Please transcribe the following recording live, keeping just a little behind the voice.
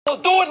So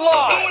do it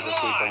live.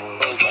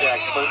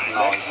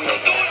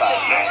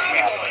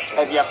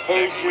 Have you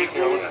paid your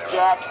dues,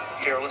 Jack?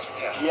 Careless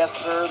pets. Yes,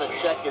 sir. The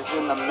check is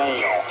in the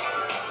mail.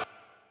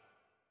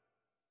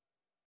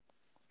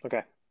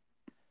 Okay.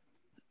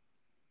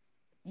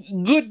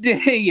 Good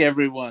day,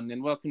 everyone,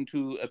 and welcome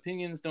to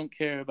Opinions Don't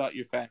Care About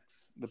Your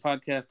Facts, the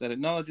podcast that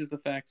acknowledges the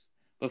facts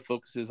but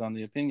focuses on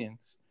the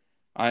opinions.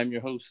 I'm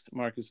your host,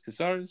 Marcus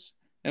Casarez,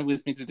 and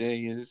with me today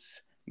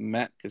is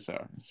Matt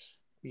Casarez.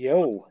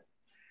 Yo.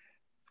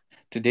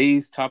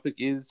 Today's topic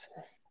is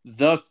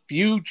the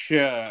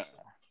future.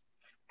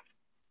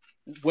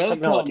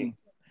 Welcome Technology.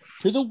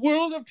 to the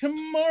world of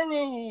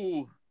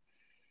tomorrow.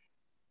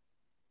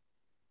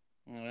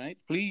 All right,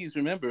 please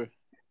remember,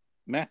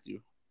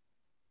 Matthew,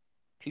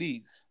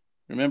 please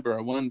remember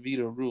our one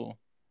veto rule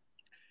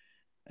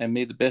and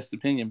may the best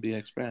opinion be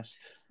expressed.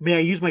 May I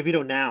use my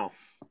veto now?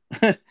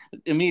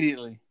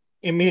 Immediately.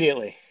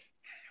 Immediately.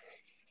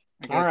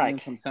 I gotta All right.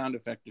 put in some sound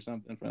effect or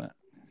something for that.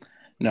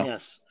 No.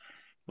 Yes.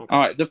 Okay.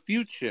 All right, the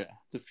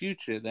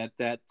future,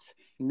 that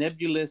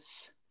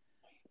nebulous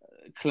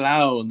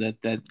cloud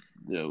that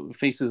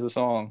faces us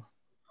all.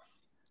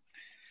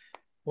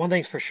 One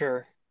thing's for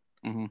sure.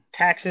 Mm-hmm.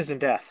 Taxes and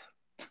death.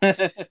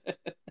 That's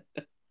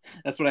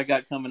what I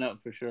got coming up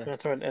for sure.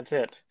 That's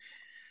it.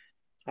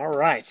 All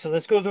right. So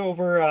let's go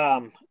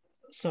over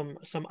some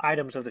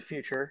items of the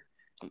future,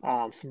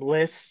 some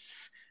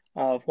lists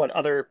of what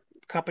other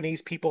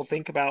companies, people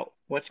think about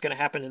what's going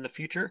to happen in the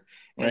future,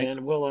 Right.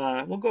 and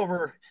we'll go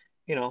over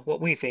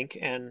what we think,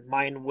 and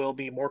mine will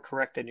be more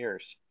correct than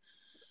yours.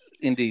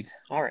 Indeed.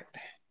 All right.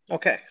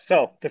 Okay.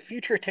 So the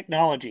future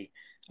technology,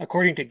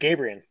 according to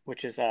Gabriel,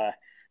 which is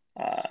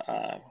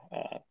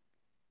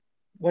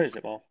what is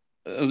it, Mo?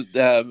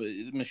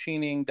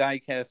 Machining, die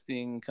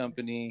casting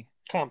company.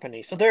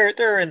 So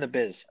they're in the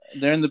biz.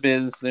 They're in the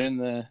biz.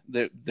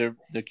 They're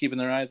keeping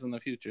their eyes on the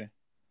future.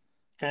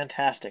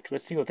 Fantastic.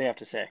 Let's see what they have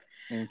to say.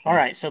 Okay. All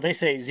right. So they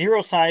say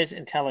zero size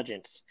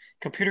intelligence.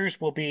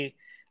 Computers will be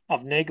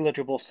of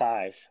negligible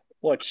size,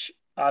 which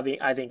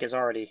I think is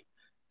already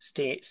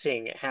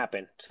seeing it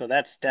happen. So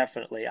that's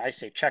definitely, I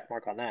say check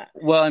mark on that.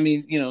 Well, I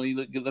mean, you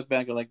look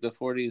back at like the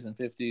 40s and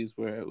 50s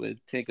where it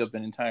would take up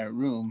an entire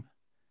room.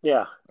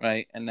 Yeah.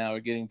 Right. And now we're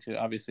getting to,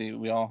 obviously,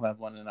 we all have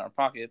one in our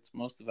pockets,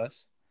 most of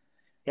us.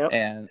 Yep.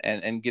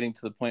 And getting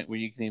to the point where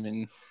you can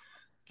even,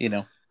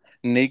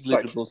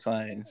 negligible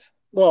size.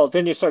 Well,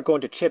 then you start going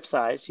to chip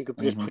size. You could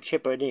just Mm-hmm. put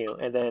chip in you,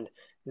 and then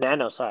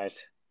nano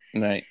size.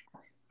 Right.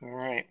 All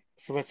right.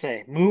 So let's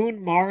say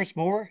Moon, Mars,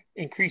 more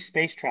increased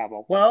space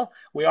travel. Well,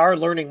 we are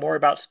learning more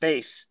about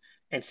space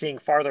and seeing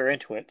farther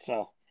into it.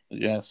 So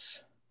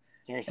yes,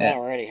 there's that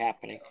already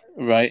happening.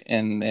 Right,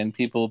 and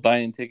people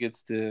buying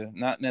tickets to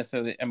not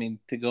necessarily,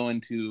 to go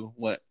into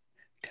what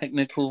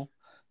technical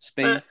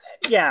space.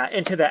 Yeah,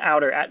 into the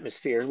outer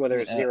atmosphere where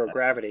there's zero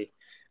gravity.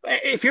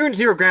 If you're in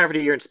zero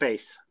gravity, you're in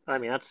space. I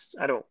mean,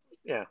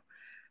 yeah.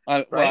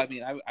 Well, right?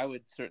 I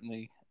would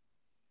certainly,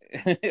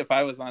 if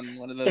I was on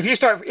one of those.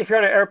 If you're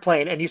on an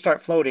airplane and you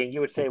start floating,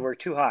 you would say we're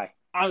too high.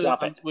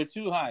 Drop it. We're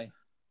too high.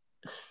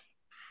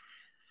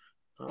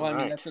 All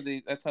right.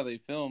 That's how they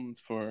filmed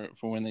for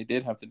when they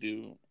did have to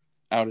do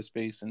outer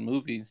space in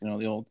movies.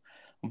 The old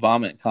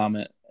vomit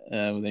comet,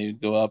 where they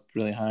would go up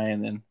really high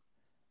and then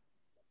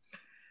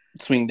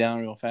swing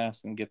down real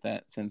fast and get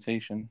that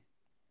sensation.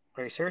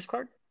 Are you serious,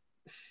 Clark?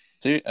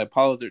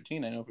 Apollo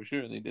 13, I know for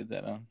sure they did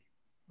that on.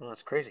 Oh,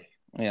 that's crazy.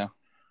 Yeah.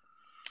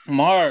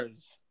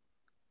 Mars.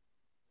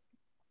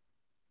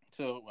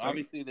 So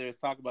obviously there's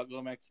talk about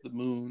going back to the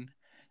moon,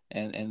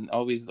 and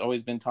always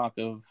been talk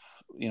of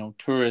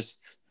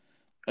tourist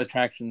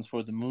attractions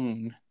for the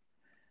moon.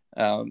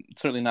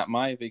 Certainly not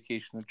my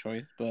vacation of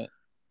choice, but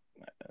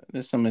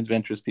there's some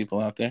adventurous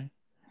people out there.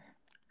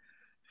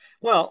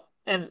 Well,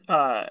 and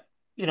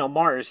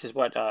Mars is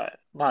what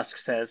Musk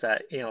says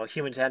that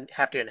humans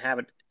have to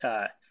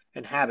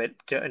inhabit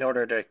in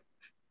order to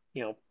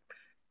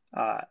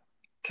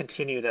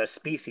continue the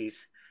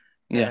species.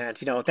 Yeah.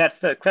 And that's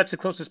the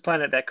closest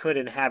planet that could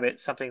inhabit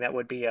something that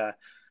would be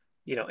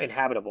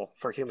inhabitable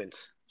for humans.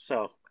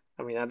 So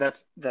I mean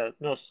that's the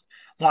most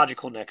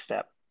logical next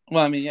step.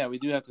 Well, we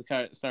do have to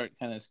start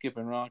kind of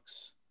skipping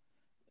rocks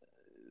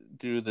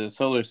through the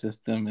solar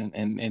system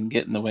and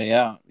getting the way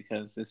out,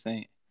 because this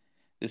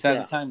has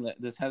a time limit.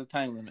 This has a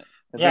time limit.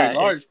 A very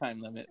large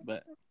time limit,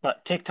 but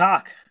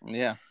TikTok.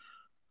 Yeah.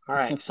 All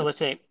right. So let's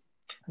say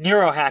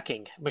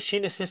neurohacking,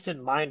 machine assisted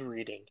mind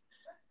reading.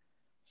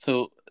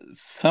 So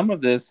some of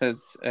this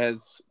has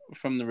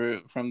from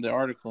the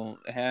article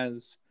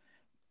has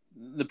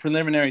the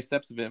preliminary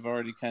steps of it have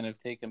already kind of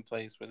taken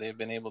place, where they've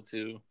been able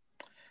to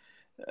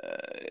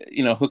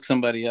hook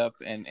somebody up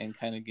and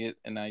kind of get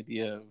an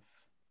idea of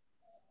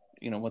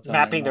what's on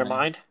mapping their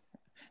mind.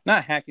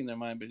 Not hacking their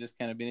mind, but just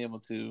kind of being able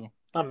to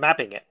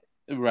mapping it.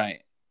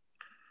 Right.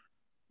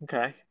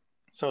 Okay.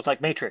 So it's like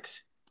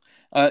Matrix.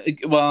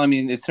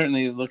 It's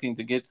certainly looking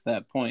to get to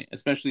that point,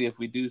 especially if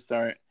we do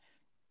start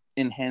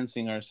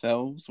enhancing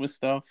ourselves with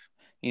stuff.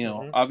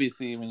 Mm-hmm.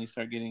 Obviously when you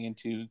start getting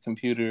into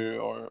computer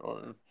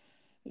or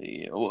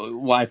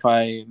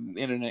Wi-Fi,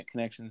 internet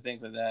connections,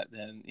 things like that,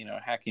 then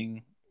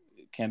hacking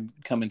can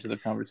come into the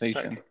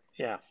conversation. Sorry.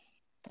 Yeah.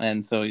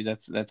 And so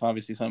that's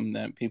obviously something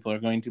that people are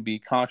going to be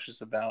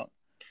cautious about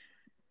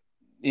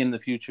in the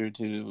future,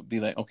 to be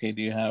like, okay,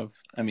 do you have?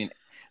 I mean,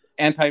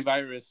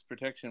 antivirus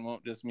protection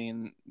won't just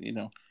mean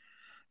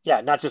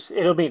Yeah, not just,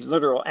 it'll be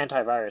literal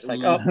antivirus. Like,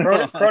 oh,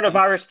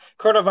 coronavirus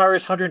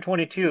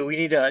 122. We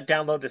need to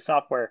download the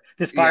software,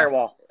 this yeah,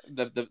 firewall.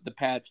 the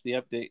patch, the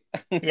update.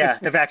 Yeah,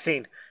 the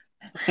vaccine.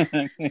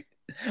 I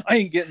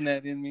ain't getting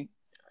that in me.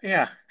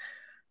 Yeah,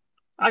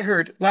 I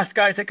heard last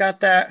guys that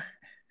got that,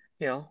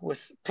 was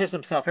piss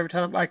himself every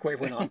time the microwave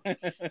went on.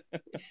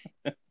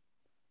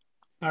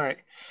 All right.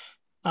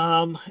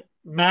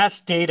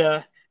 Mass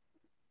data,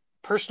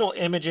 personal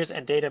images,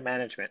 and data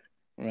management.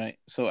 Right.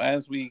 So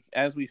as we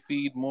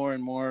feed more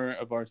and more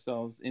of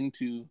ourselves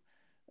into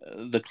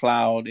the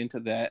cloud, into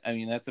that, I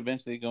mean, that's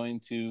eventually going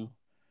to,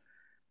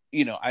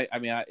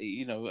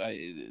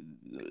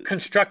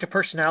 Construct a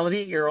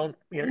personality, your own.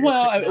 Your where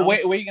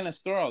are you going to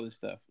store all this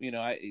stuff?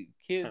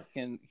 Kids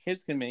can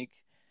make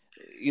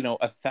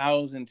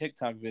 1,000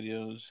 TikTok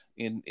videos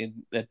in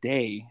a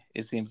day.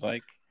 It seems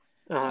like,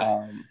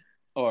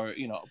 or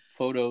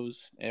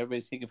photos.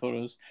 Everybody's taking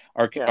photos.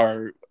 Our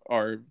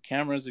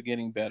cameras are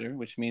getting better,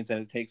 which means that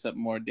it takes up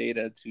more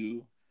data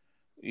to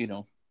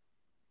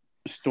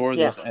store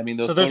those. I mean,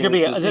 those so there's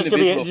photos,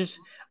 gonna be just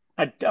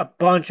a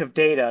bunch of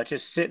data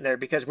just sitting there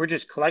because we're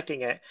just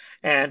collecting it.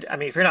 And I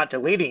mean, if you're not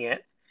deleting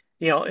it,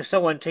 if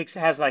someone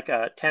has like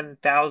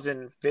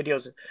 10,000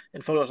 videos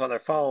and photos on their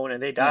phone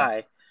and they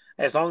die,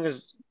 as long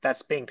as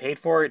that's being paid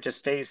for, it just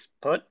stays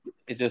put.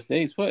 It just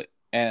stays put.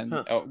 And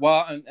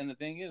and the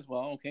thing is,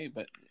 okay,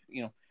 but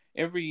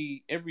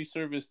every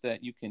service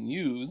that you can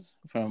use,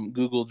 from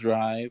Google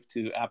Drive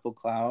to Apple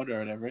Cloud or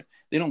whatever,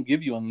 they don't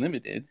give you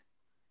unlimited.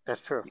 That's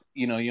true.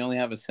 You only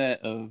have a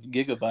set of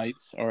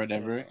gigabytes or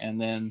whatever, and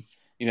then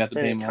you have to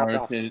pay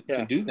more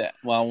to do that.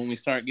 Well, when we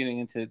start getting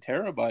into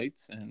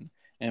terabytes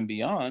and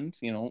beyond,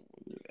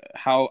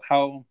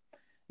 how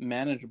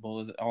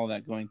manageable is all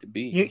that going to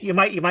be? You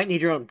might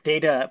need your own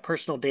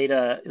personal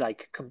data,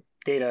 like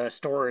data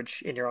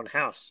storage in your own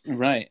house,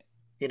 right?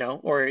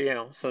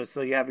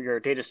 So you have your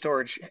data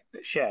storage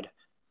shed.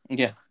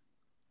 Yeah,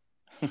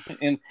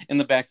 in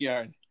the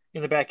backyard.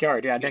 In the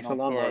backyard, yeah, next to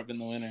the lawnmower. Up in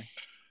the winter.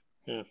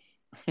 Yeah.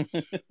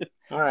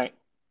 All right.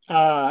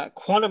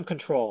 Quantum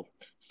control,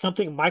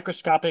 something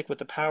microscopic with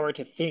the power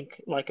to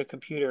think like a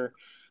computer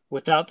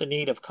without the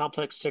need of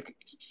complex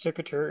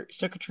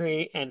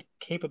circuitry and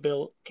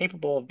capable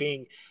of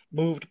being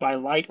moved by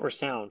light or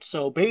sound.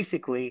 So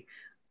basically,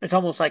 it's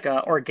almost like an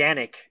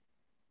organic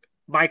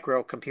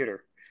microcomputer.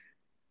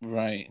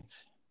 Right.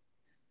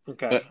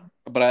 Okay.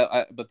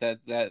 But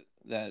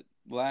that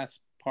last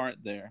part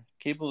there,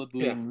 capable of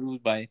being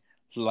moved by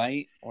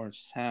light or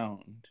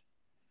sound,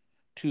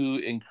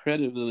 two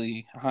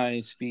incredibly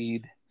high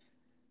speed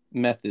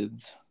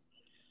methods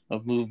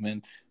of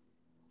movement.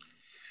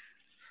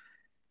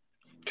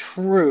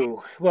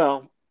 True.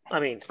 Well,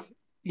 I mean,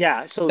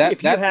 yeah. So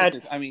if you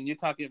had, you're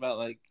talking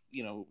about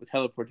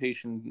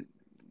teleportation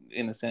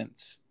in a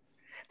sense.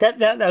 That's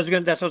what I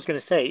was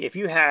gonna say. If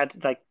you had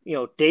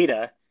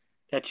data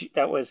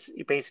that was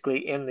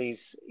basically in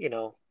these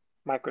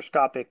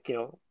microscopic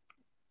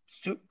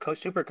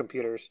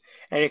supercomputers,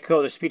 and it could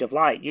go the speed of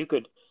light, you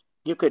could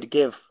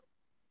give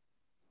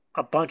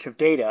a bunch of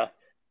data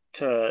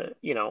to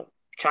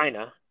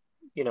China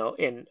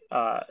in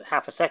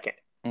half a second.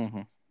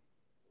 Mm-hmm.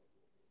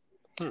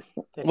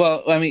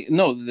 Well, I mean,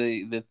 no,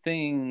 the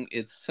thing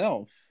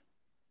itself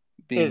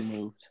being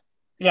moved.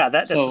 Yeah,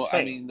 that's so.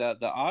 I mean, the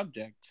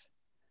object.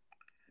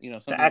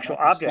 The actual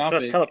object. So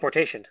that's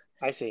teleportation.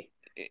 I see.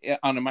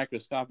 On a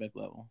microscopic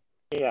level.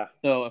 Yeah.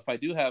 So if I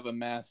do have a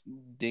mass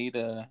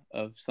data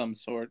of some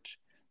sort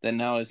that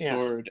now is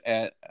stored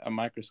at a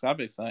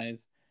microscopic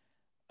size,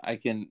 I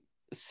can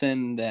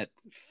send that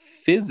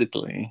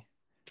physically,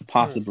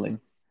 possibly.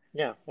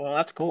 Yeah. Well,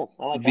 that's cool.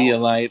 I like via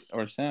light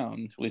or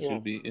sound, which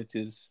would be. It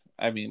is.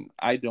 I mean,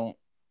 I'm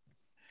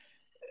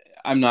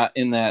not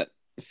in that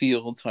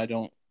field, so I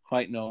don't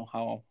quite know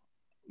how.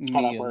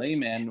 Me, a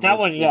layman, that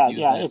one,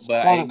 it's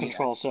quantum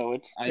control. So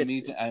I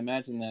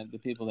imagine that the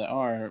people that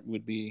are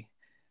would be,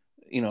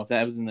 if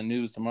that was in the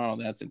news tomorrow,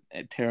 that's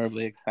a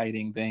terribly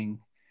exciting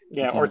thing.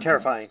 Yeah, or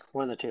terrifying,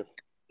 one of the two.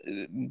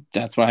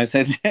 That's why I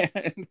said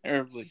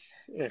terribly.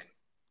 Yeah.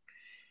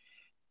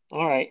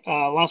 All right,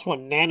 last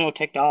one,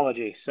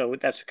 nanotechnology. So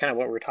that's kind of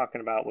what we're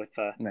talking about with,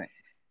 right.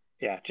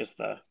 Yeah, just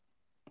the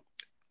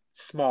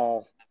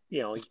small,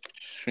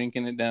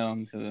 shrinking it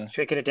down to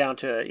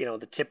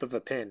the tip of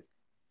a pin.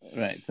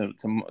 Right,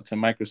 to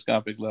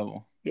microscopic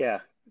level.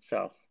 Yeah,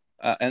 so.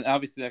 And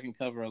obviously that can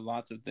cover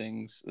lots of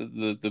things.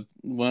 The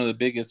one of the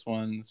biggest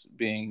ones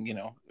being,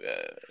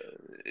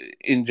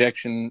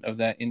 injection of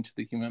that into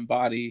the human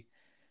body,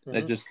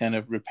 that just kind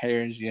of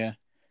repairs you,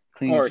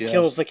 cleans or you,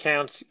 kills the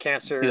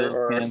cancer,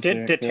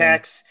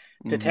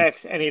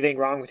 detects anything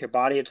wrong with your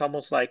body. It's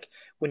almost like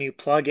when you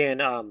plug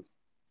in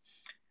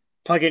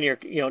plug in your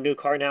new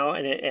car now,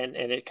 and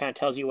it kind of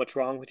tells you what's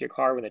wrong with your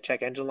car when the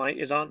check engine light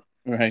is on,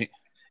 Right.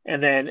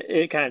 and then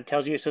it kind of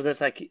tells you. So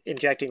that's like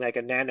injecting like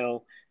a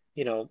nano,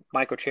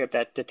 microchip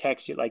that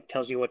detects you, like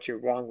tells you what's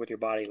wrong with your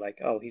body. Like,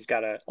 oh, he's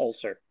got an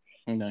ulcer.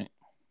 Right.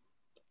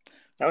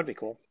 That would be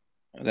cool.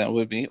 That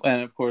would be,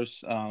 and of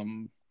course,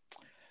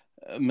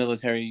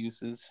 military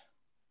uses.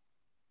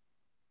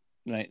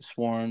 Right,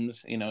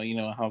 swarms. You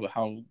know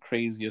how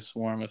crazy a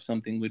swarm of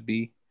something would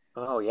be.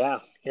 Oh yeah,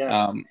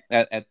 yeah.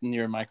 At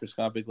near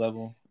microscopic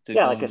level to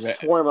Yeah, go like a and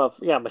swarm of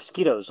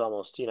mosquitoes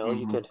almost, you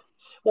hmm could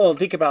well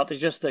think about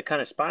there's just the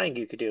kind of spying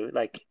you could do.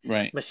 Like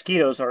right,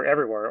 mosquitoes are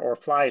everywhere or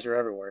flies are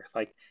everywhere.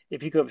 Like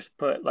if you could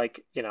put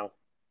like,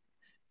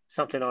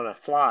 something on a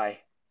fly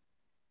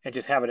and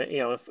just have it,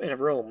 in a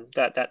room,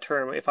 that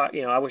term, if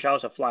I wish I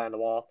was a fly on the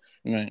wall.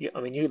 right,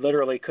 I mean, you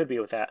literally could be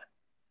with that.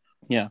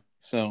 yeah.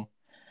 So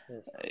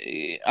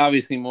Yeah.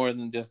 obviously more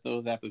than just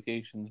those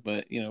applications,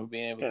 but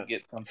being able to Yeah.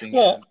 get something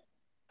Well, in.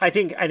 I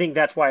think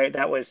that's why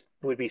that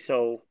would be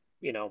so,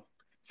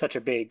 such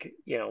a big,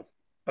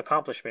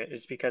 accomplishment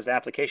is because the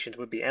applications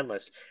would be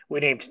endless. We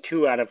named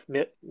two out of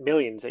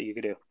millions that you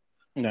could do.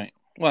 Right.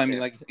 Well, I mean,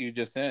 Yeah. like you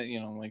just said,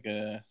 like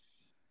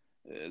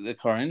the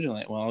car engine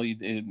light. Well, you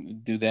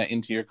do that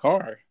into your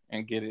car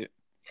and get it,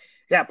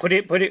 Yeah, put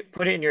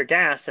it in your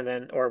gas and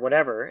then or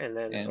whatever and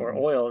then or and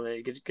oil and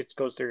then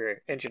goes through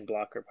your engine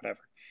block or whatever.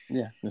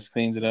 yeah, just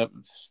cleans it up,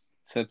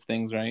 sets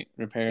things right,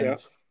 Yeah.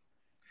 repairs.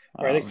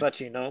 Or at least Um, let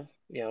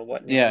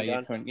what needs to yeah, be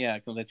done. I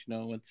can let you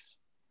know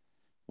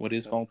what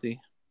is So,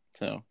 faulty.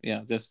 So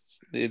yeah, just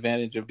the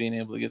advantage of being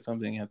able to get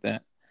something at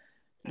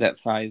that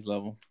size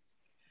level.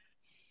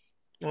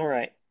 all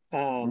right.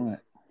 All Um, right.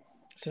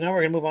 so now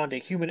we're gonna move on to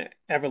human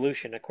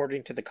evolution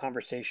according to the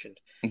conversation.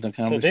 The So this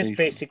conversation.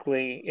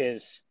 basically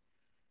is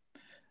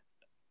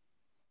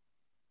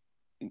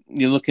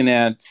You're looking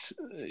at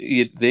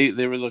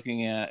they were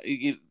looking at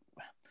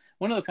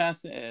one of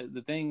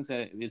the things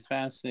that is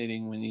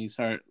fascinating when you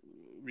start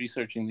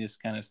researching this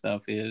kind of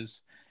stuff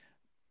is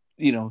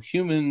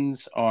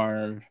humans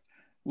are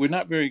we're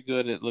not very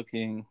good at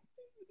looking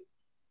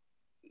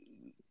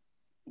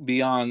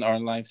beyond our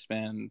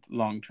lifespan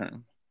long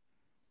term.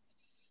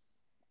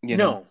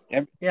 no.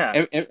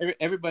 Yeah.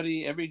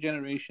 Everybody, every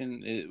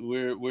generation,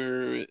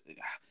 we're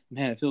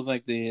man. It feels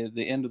like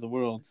the end of the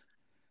world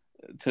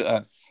to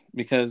us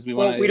because we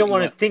Well, want we to, don't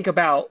want to think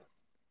about,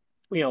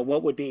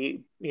 what would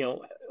be,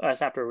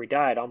 us after we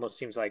died. Almost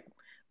seems like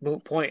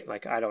moot point.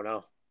 Like I don't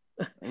know.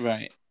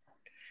 right,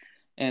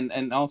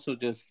 and also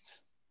just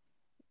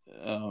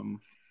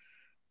um,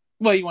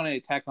 well, you want to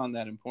tack on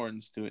that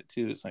importance to it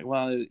too. It's like,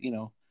 well,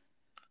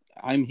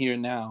 I'm here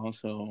now,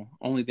 so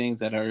only things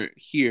that are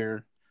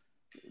here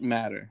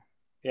matter.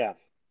 Yeah.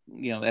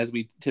 As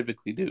we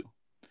typically do.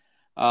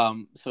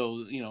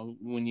 So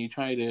when you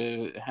try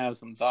to have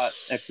some thought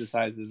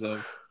exercises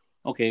of,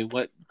 okay,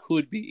 what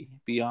could be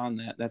beyond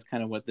that? That's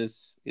kind of what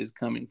this is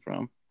coming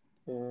from.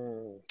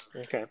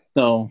 Okay.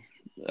 So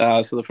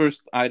the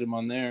first item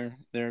on their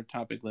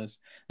topic list,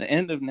 the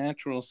end of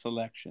natural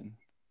selection.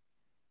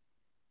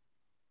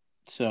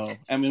 So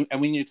I mean, and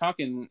when you're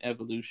talking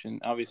evolution,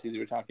 obviously they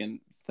were talking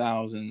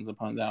thousands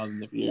upon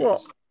thousands of years.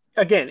 Well,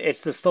 again,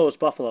 it's the slowest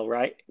buffalo,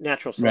 right?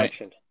 Natural Right.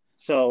 selection.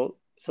 So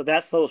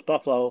that slowest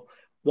buffalo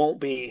won't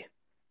be,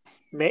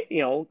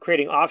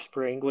 creating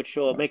offspring, which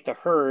will make the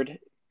herd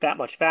that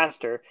much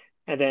faster,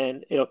 and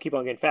then it'll keep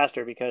on getting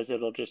faster because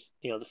it'll just,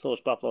 the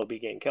slowest buffalo will be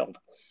getting killed.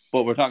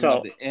 But we're talking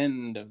about So, the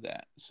end of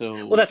that.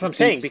 well, So that's what I'm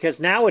saying since because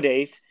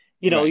nowadays,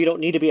 right, you don't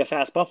need to be a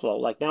fast buffalo.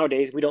 Like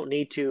nowadays, we don't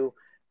need to,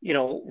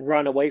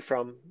 run away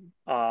from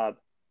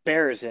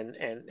bears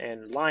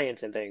and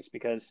lions and things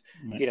because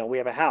right, we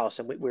have a house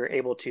and we're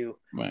able to,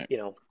 right. you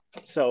know,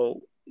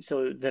 so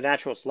the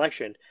natural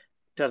selection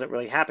doesn't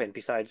really happen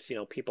besides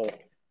people,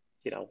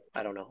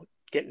 I don't know,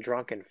 getting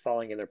drunk and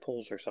falling in their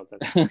pools or something.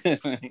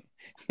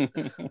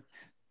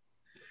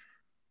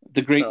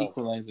 The great So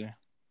equalizer.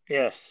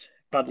 yes,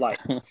 Bud Light.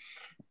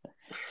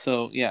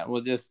 So yeah,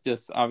 well,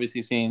 just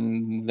obviously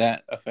seeing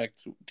that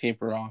effect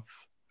taper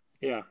off,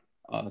 Yeah,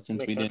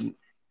 since makes we sense. didn't,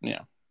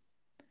 yeah.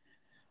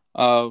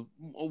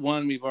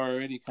 One we've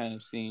already kind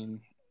of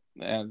seen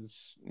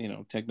as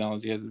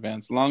technology has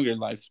advanced, longer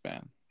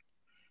lifespan.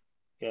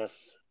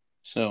 Yes,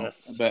 So,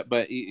 yes.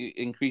 but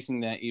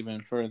increasing that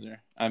even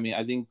further. I mean,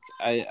 I think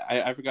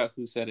I forgot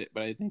who said it,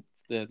 but I think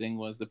the thing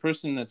was the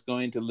person that's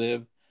going to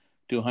live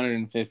to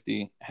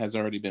 150 has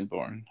already been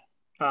born.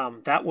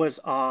 That was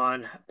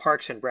on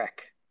Parks and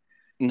Rec.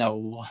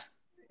 No,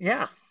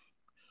 Yeah.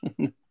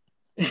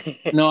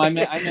 no, I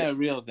meant a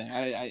real thing.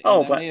 I and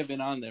Oh, that may but have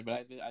been on there,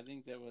 but I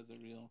think there was a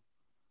real.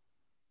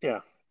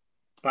 yeah,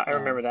 but I Um,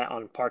 remember that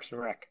on Parks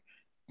and Rec.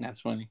 that's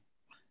funny,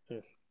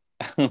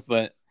 Hmm.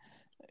 but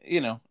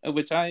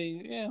which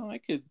I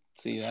could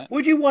see that.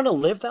 Would you want to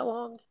live that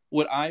long?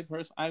 Would I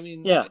I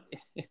mean, Yeah.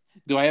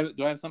 do I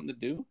have something to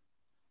do?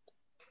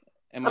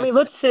 Am I I mean,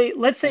 let's say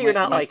you're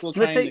not am I like still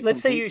trying to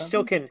let's say complete you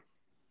still something? can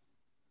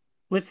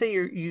let's say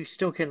you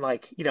still can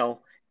like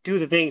do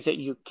the things that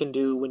you can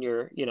do when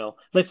you're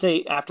let's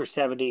say after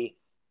 70,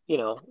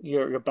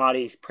 your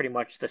body's pretty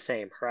much the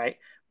same, right?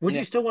 Would Yeah.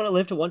 you still want to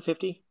live to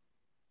 150?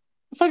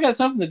 If I got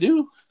something to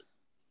do,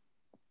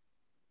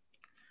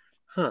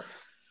 Huh.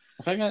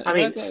 if I got, I if I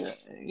mean, had that,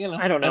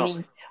 I don't I know.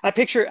 mean, I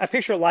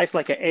picture life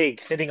like an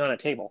egg sitting on a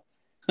table.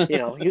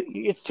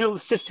 It's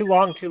just too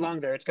long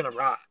there. It's gonna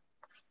rot.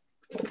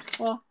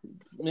 well,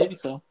 maybe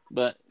so,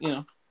 but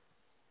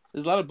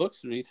there's a lot of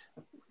books to read.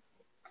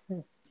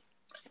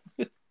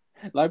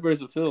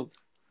 Libraries are filled.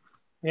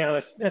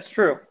 Yeah, that's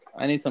true.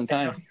 I need some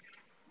time.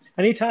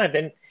 Anytime,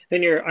 then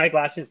your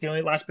eyeglasses, the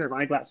only last pair of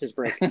eyeglasses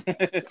break.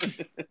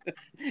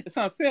 It's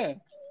not fair.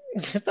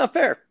 It's not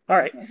fair. All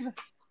right,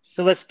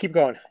 so let's keep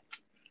going.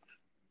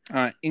 All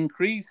right,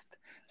 increased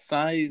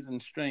size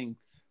and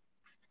strength.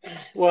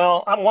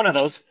 Well, I'm one of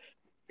those.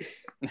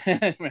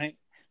 Right.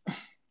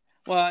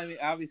 Well, I mean,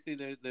 obviously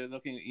they're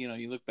looking.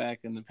 You look back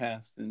in the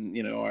past, and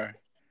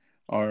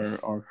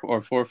our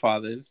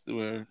forefathers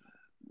were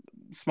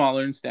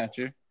smaller in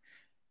stature.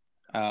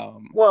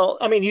 Well,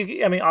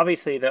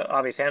 obviously the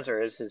obvious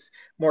answer is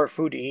more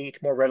food to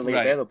eat, more readily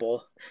Right.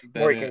 available,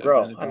 more you can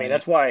grow. I mean,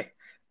 that's why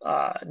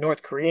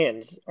North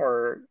Koreans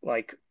are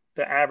like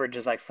the average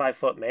is like 5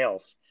 foot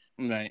males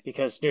right.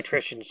 because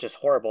nutrition is just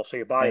horrible. So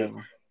your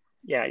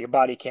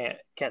body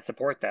can't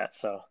support that.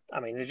 So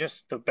I mean, it's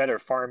just the better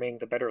farming,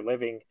 the better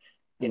living,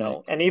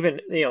 Right. and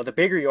even the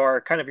bigger you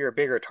are, kind of you're a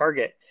bigger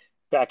target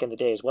back in the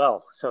day as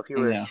well. So if you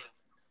were Yeah.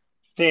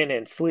 thin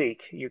and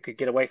sleek, you could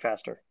get away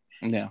faster.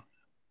 Yeah.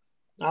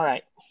 All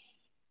right.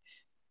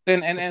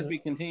 And as we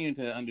continue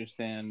to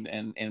understand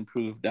and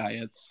improve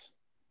diets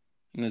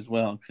as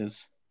well,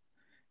 because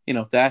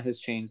that has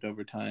changed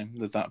over time,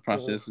 the thought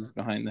processes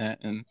behind that,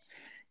 and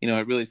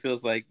it really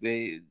feels like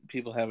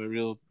people have a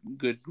real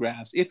good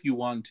grasp if you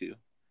want to,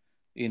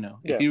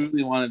 if you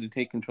really wanted to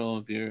take control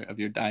of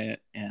your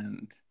diet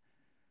and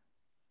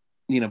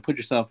put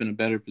yourself in a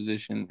better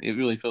position, it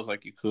really feels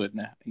like you could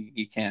now.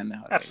 You can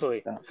now.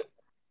 Absolutely.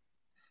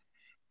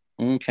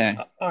 Okay.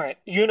 All right.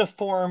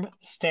 Uniform,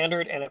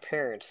 standard, and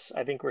appearance.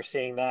 I think we're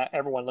seeing that.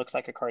 Everyone looks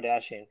like a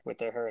Kardashian with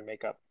their hair and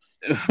makeup.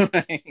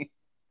 Right.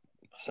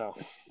 So,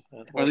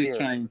 or at least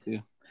trying to.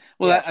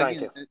 Well,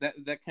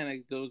 that kind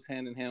of goes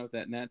hand in hand with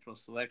that natural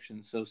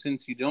selection. So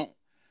since you don't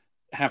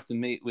have to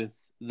mate with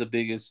the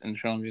biggest and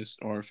strongest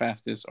or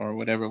fastest or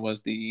whatever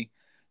was the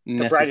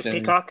brightest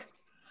peacock.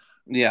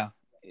 Yeah.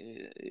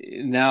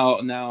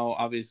 Now,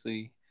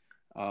 obviously,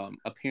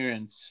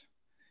 appearance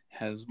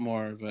has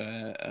more of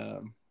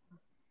a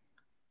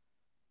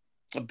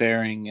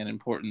bearing and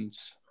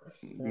importance,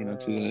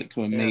 to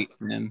a mate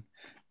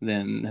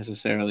than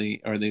necessarily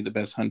are they the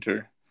best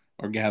hunter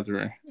or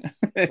gatherer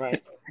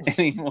right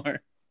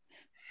anymore.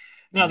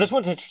 Now this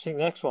one's interesting.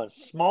 The next one: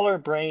 smaller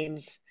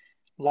brains,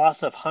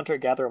 loss of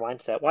hunter-gatherer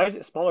mindset. Why is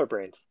it smaller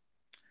brains?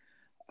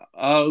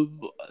 I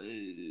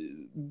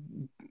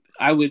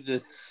would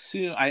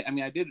assume.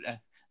 I did.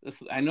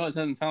 I know it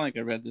doesn't sound like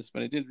I read this,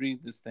 but I did read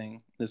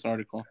this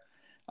article.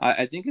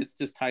 I think it's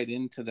just tied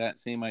into that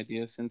same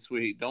idea, since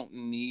we don't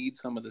need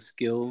some of the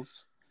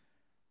skills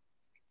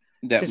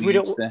that we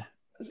used to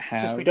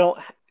have.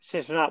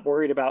 Since we're not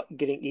worried about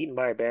getting eaten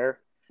by a bear.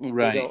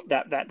 Right.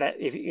 That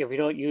if you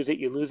don't use it,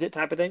 you lose it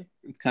type of thing.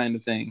 Kind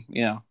of thing.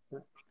 Yeah.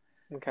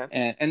 Okay.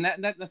 And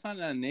that's not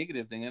a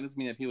negative thing. That doesn't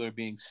mean that people are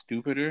being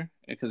stupider,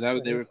 because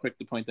they were quick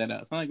to point that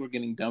out. It's not like we're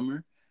getting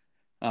dumber.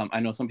 I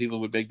know some people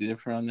would beg to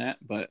differ on that,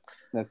 but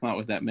that's not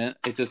what that meant.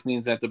 It just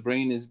means that the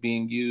brain is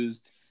being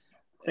used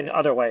in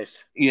other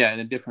ways. Yeah, in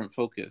a different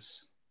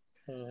focus.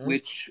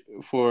 Which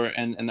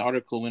and the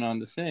article went on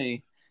to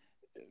say,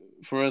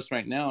 for us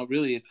right now,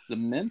 really it's the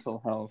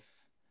mental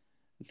health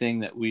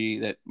thing that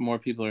more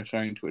people are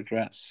starting to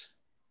address.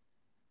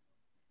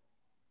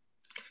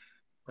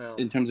 Well,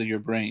 in terms of your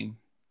brain.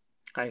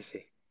 I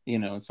see.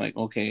 It's like,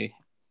 okay,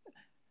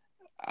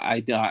 I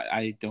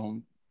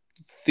don't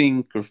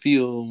think or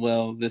feel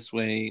well this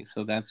way,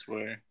 so that's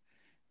where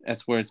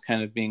it's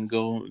kind of being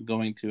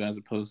going to, as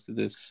opposed to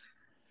this,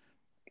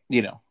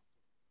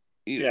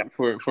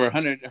 for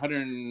 100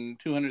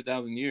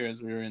 200,000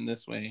 years we were in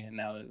this way, and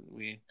now that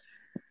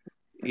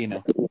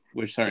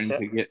we're starting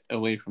to get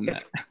away from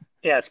that.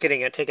 It's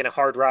taking a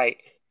hard right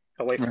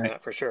away from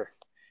that, for sure.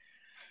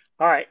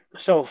 All right,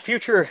 so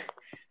future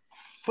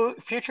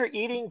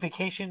eating,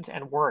 vacations,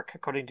 and work,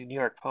 according to New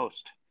York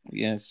Post.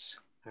 Yes.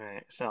 All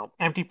right, so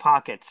empty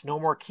pockets, no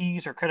more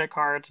keys or credit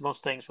cards.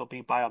 Most things will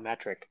be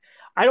biometric.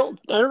 I don't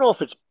know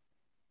if it's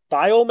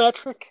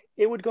biometric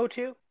it would go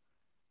to,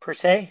 per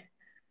se,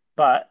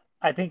 but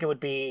I think it would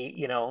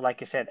be,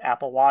 like you said,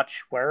 Apple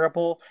Watch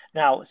wearable.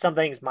 Now, some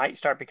things might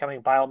start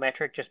becoming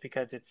biometric just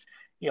because it's,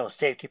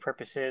 safety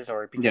purposes,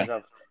 or because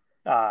of,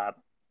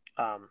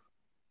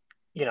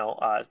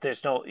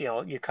 there's no,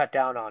 you cut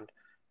down on,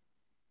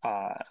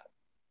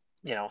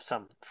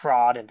 some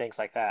fraud and things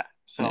like that.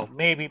 So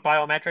maybe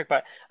biometric,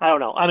 but I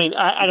don't know. I mean,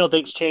 I don't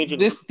think it's changing.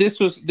 This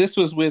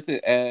was with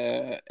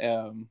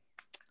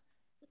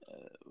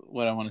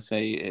what I want to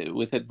say,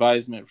 with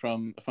advisement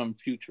from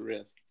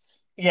futurists.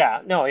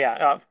 Yeah, no,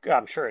 yeah,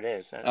 I'm sure it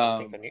is. And I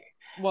think the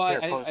Um, well,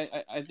 New York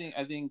Post.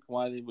 I think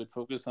why they would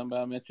focus on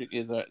biometric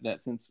is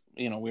that since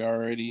we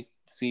already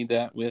see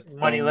that with phones,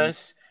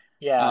 Moneyless.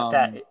 Yeah,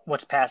 that um,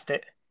 what's past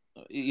it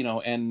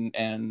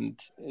and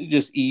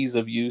just ease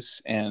of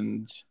use,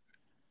 and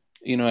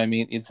what I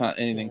mean, it's not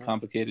anything hmm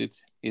complicated.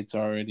 It's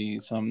already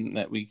some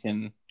that we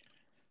can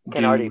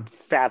can already do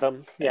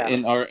fathom. Yeah.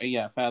 in our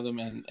fathom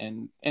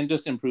and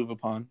just improve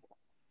upon.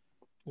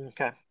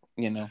 Okay.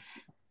 You know,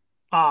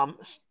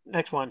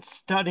 Next one.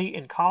 Study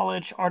in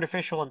college,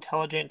 artificial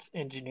intelligence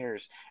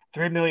engineers.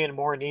 3 million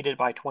more needed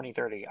by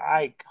 2030.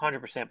 I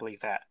 100%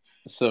 believe that.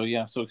 so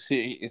yeah, so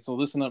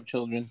listen up,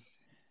 children.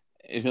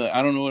 If you're like,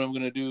 I don't know what I'm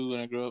gonna do when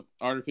I grow up,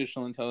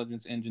 artificial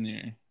intelligence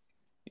engineer,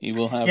 you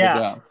will have a Yeah,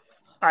 job.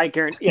 I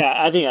guarantee. Yeah,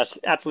 I think that's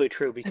absolutely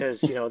true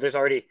because there's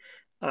already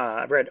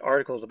I've read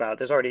articles about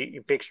there's already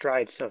big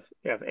strides of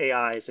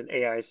AIs and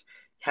AIs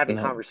having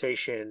No,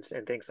 conversations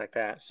and things like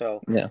that.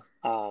 So, yeah.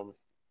 um,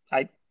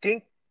 I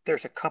think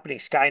there's a company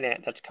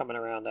Skynet that's coming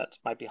around that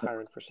might be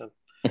hiring for some.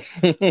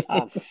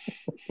 Um,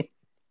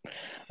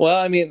 Well,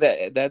 I mean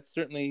that's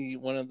certainly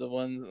one of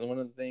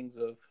the things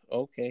of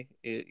okay,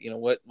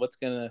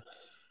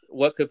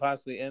 what could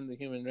possibly end the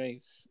human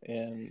race,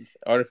 and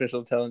artificial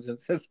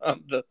intelligence is oh,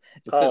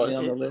 certainly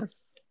on the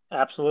list.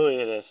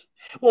 absolutely it is.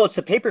 Well, it's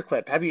the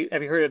paperclip. Have you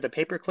heard of the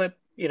paperclip?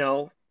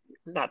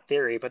 Not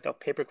theory, but the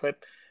paperclip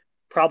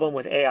problem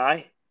with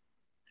AI.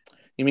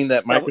 You mean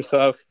that That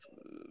Microsoft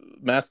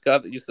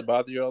mascot that used to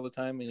bother you all the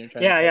time when you're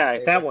trying to Yeah, type in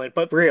yeah, that data? one,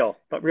 but real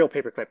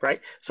paperclip,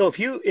 right? So if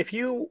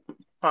you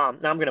now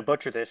I'm gonna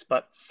butcher this,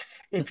 but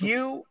if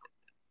you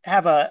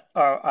have a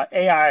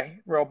AI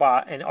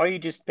robot and all you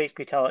just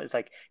basically tell it is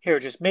like, here,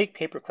 just make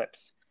paper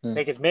clips, Hmm.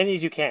 make as many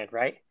as you can,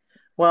 right?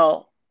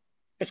 Well,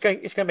 it's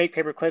gonna make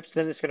paper clips,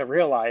 then it's gonna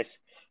realize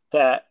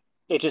that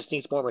it just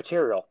needs more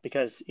material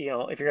because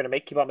if you're gonna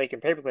keep on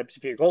making paper clips,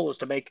 if your goal is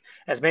to make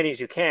as many as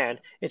you can,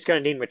 it's gonna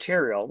need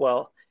material.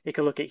 Well, it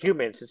could look at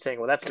humans and saying,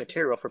 well, that's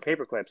material for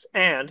paper clips,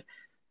 and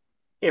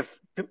if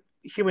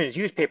humans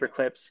use paper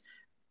clips,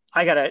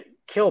 I gotta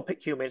kill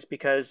humans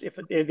because if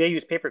they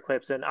use paper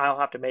clips, then I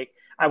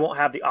won't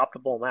have the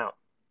optimal amount.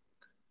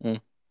 Hmm.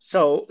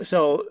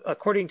 So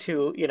according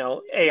to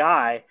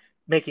AI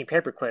making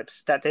paper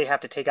clips, that they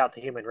have to take out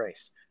the human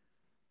race,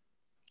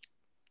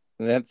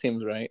 That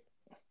seems right.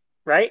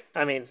 right?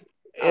 I mean,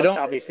 It don't.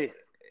 obviously,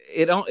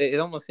 It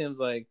almost seems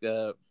like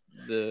the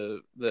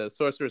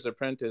Sorcerer's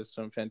Apprentice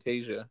from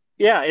Fantasia.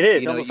 yeah, it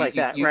is almost like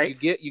that, right?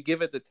 You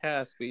give it the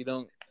task, but you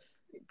don't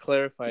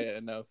clarify it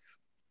enough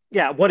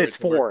Yeah, what for it's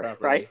it to work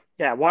for, right? properly.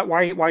 Yeah,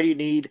 why do you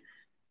need,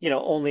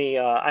 only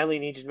I only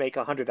need you to make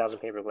 100,000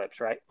 paper clips,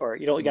 right? Or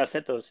you got to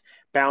set those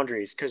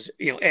boundaries because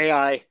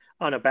AI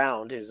on a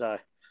bound is a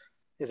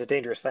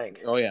dangerous thing.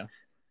 Oh yeah,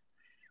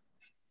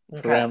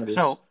 Okay, parameters.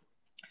 so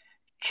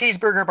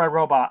cheeseburger by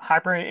robot,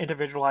 hyper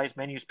individualized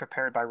menus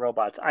prepared by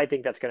robots. I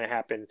think that's going to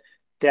happen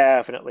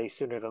definitely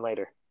sooner than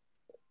later.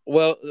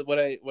 Well,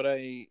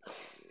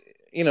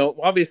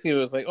 obviously it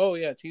was like, oh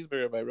yeah,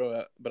 cheeseburger by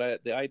robot,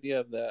 but the idea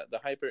of the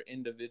hyper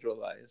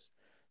individualized.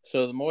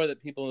 So the more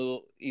that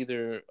people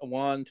either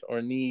want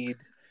or need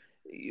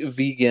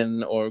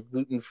vegan or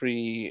gluten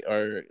free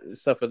or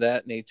stuff of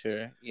that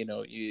nature,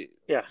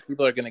 Yeah,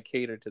 people are going to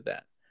cater to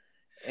that,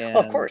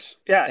 of and course.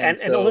 Yeah, and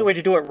and the only so way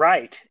to do it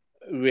right,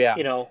 yeah,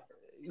 you know,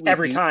 if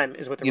every you time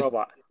is with the you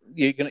robot.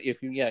 you're gonna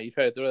if you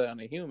try to throw that on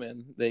a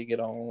human, they get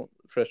all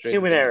frustrated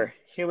Human then. error,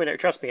 human error.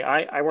 Trust me,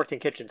 I worked in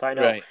kitchens. I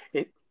know Right.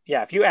 it.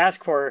 Yeah, if you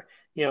ask for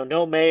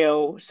no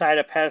mayo, side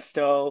of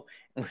pesto,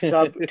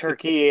 sub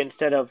turkey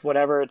instead of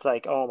whatever, it's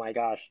like, oh my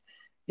gosh,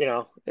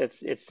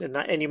 it's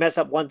not, and you mess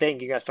up one thing,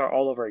 you got to start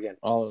all over again,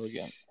 All over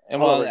again.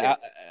 And all well, over again.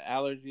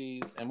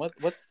 allergies and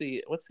what's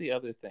the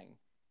other thing?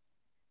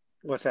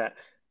 What's that?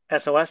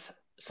 SOS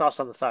sauce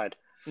on the side.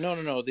 No,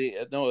 no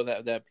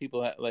that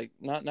people have, like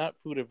not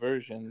food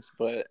aversions,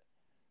 but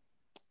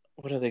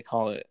what do they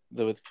call it?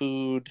 The with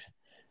food,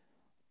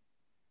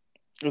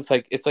 it's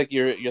like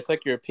you're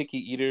a picky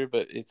eater,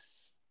 but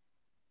it's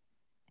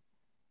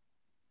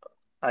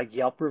A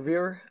Yelp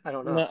reviewer? I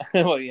don't know. not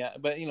well, yeah,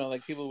 but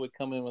like people would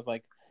come in with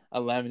like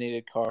a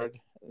laminated card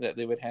that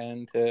they would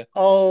hand to,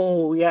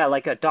 Oh yeah,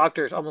 like a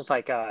doctor's almost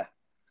like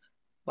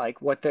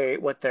what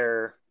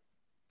they're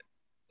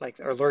like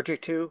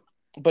allergic to,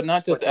 but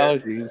not just what they're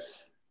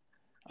allergies.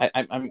 I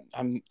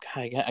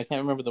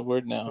can't remember the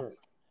word now, hmm.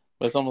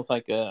 but it's almost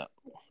like a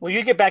Well,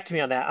 you get back to me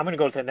on that. I'm gonna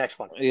go to the next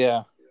one.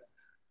 yeah,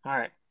 All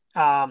right.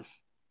 Um,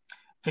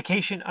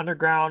 Vacation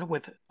Underground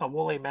with a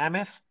woolly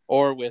mammoth,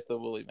 or with a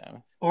woolly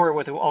mammoth. or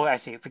with I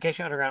see.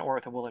 Vacation Underground or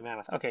with a woolly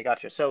mammoth. Okay,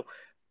 gotcha. So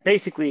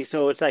basically,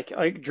 so it's like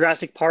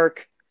Jurassic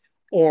Park,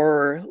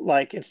 or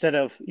like instead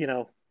of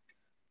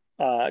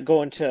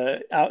going to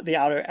out the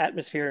outer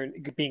atmosphere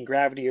and being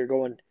gravity, you're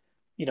going,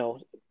 you know,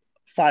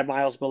 5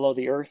 miles below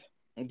the Earth.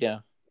 Yeah,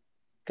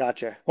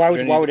 Gotcha. Why would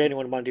journey.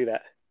 anyone want to do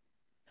that?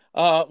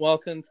 Well,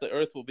 since the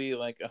Earth will be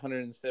like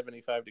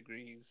 175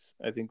 degrees,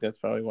 I think that's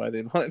probably why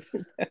they'd want to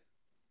do that.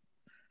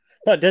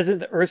 But doesn't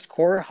the Earth's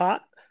core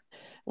hot?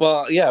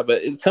 Well, yeah,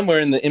 but it's somewhere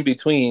in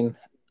between.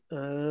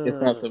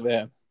 it's not so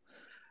bad.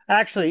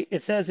 Actually,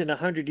 it says in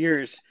 100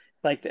 years,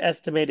 like the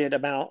estimated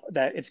amount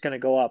that it's going to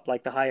go up,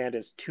 like the high end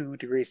is 2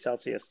 degrees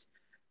Celsius.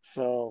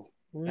 So,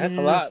 That's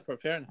a lot for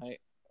Fahrenheit.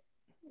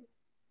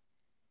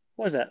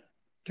 what is that?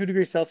 2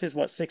 degrees Celsius,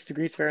 what, 6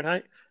 degrees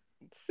Fahrenheit?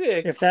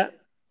 6. If that,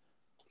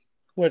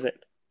 what is it?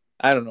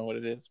 I don't know what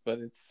it is, but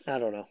it's. I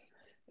don't know.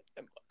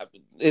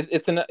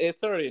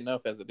 It's already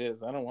enough as it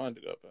is. I don't want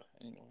it to go up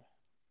anymore.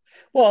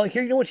 Well,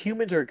 here, you know what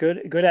humans are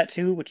good at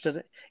too, which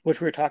we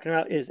were talking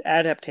about, is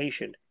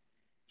adaptation.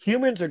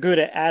 Humans are good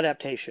at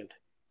adaptation.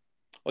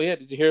 Oh yeah,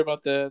 did you hear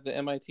about the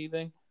MIT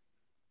thing?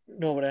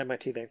 No, what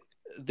MIT thing?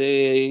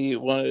 They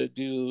want to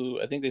do.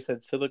 I think they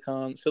said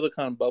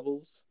silicon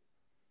bubbles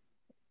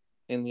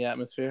in the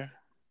atmosphere.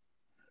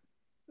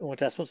 What's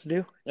that supposed to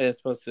do? It's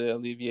supposed to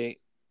alleviate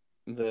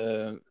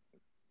the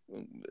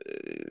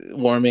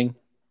warming.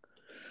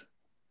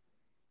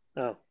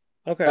 Oh,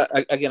 okay.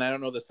 Again, I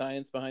don't know the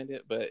science behind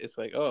it, but it's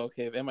like, oh,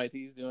 okay, if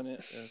MIT's doing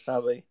it, then it's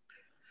probably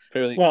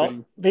fairly.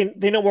 Well, pretty...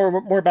 they know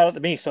more about it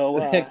than me, so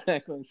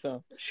exactly.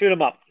 So shoot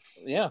them up.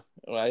 Yeah,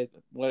 well,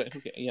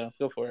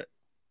 go for it.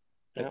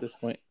 At this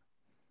point.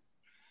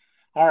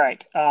 All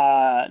right.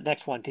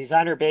 Next one,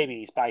 designer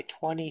babies by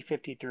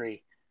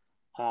 2053.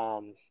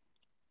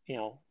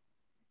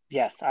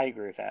 Yes, I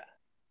agree with that.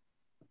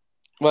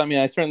 Well, I mean,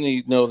 I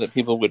certainly know that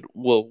people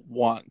will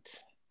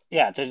want.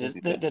 Yeah,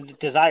 the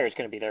desire is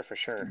going to be there for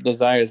sure.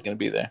 Desire is going to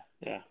be there.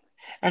 Yeah,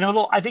 and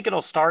I think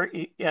it'll start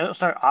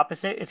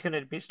opposite. It's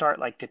going to start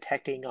like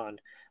detecting on,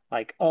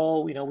 like,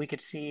 oh, we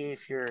could see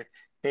if your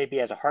baby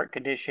has a heart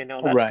condition.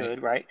 Oh, that's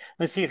good, right?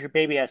 Let's see if your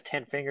baby has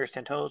 10 fingers,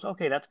 10 toes.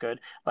 Okay, that's good.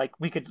 Like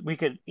we could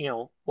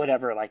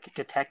whatever, like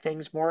detect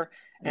things more,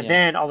 and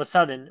then all of a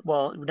sudden,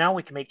 well, now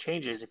we can make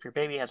changes. If your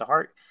baby has a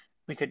heart,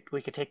 we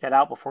could take that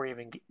out before you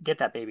even get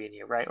that baby in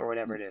you, right, or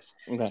whatever it is.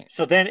 Right.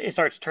 So then it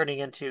starts turning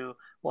into,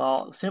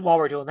 well, while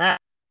we're doing that,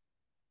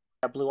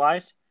 blue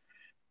eyes.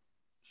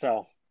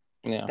 So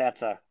yeah,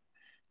 that's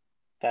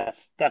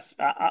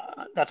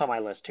on my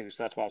list too.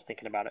 So that's why I was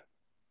thinking about it.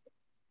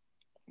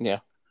 Yeah.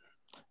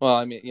 Well,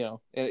 I mean,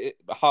 a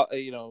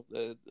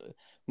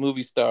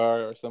movie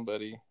star or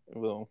somebody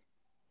will.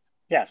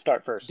 Yeah,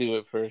 start first. Do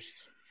it first.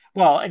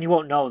 Well, and you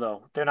won't know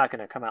though. They're not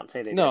going to come out and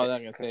say they. No, they're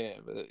not going to say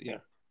it, but yeah.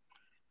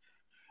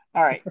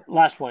 All right,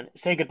 last one.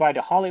 Say goodbye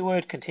to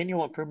Hollywood.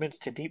 Continual improvements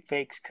to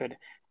deepfakes could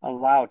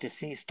allow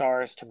deceased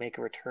stars to make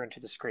a return to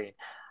the screen.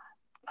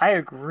 I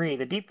agree.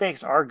 The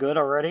deepfakes are good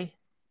already.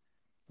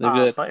 They're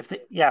good. But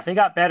if they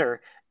got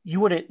better,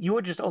 you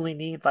would just only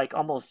need like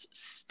almost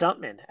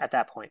stuntmen at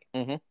that point.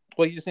 Mm-hmm.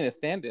 Well, you just need a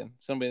stand-in,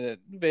 somebody that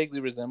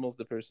vaguely resembles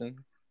the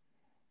person.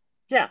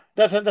 Yeah,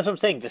 that's what I'm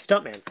saying. The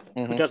stuntman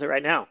who does it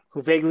right now,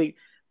 who vaguely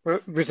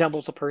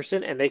resembles a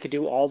person, and they could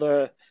do all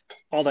the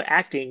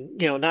acting.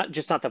 Not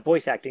the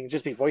voice acting,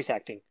 just be voice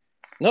acting.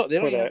 No, they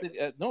don't.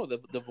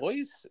 The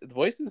voices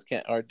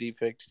are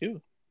deepfaked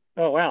too.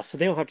 Oh wow! So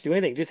they don't have to do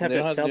anything. Just have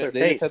to sell their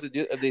face.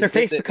 Their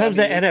face becomes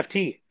an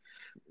NFT.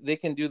 They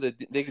can do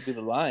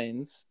the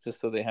lines just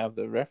so they have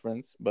the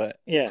reference, but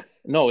yeah,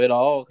 no, it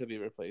all could be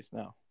replaced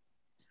now.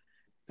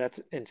 That's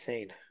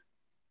insane.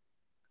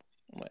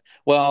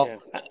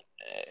 Well,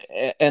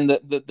 and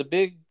the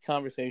big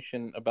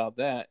conversation about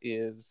that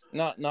is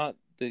not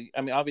the.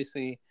 I mean,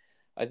 obviously,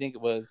 I think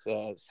it was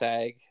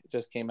SAG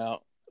just came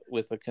out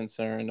with a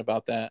concern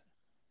about that.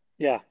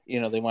 Yeah,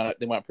 they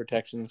want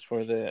protections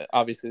for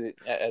obviously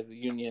as a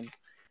union.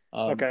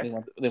 Okay.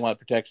 They want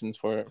protections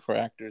for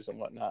actors and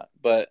whatnot,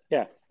 but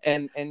yeah,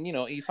 and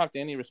you talk to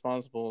any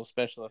responsible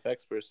special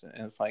effects person,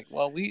 and it's like,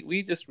 well,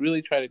 we just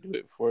really try to do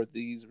it for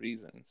these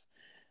reasons.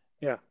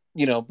 Yeah.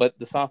 But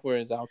the software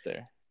is out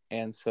there,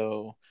 and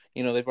so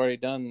they've already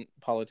done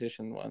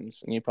politician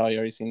ones, and you've probably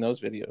already seen those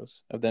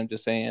videos of them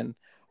just saying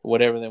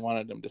whatever they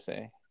wanted them to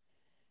say.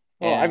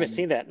 Oh, I haven't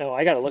seen that. No,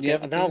 I got to look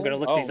at. Now I'm going to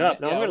look these up.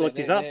 No, I'm going to look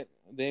these up.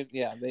 They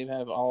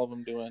have all of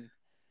them doing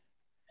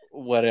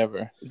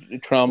whatever,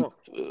 Trump,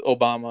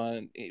 Obama,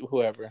 and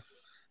whoever.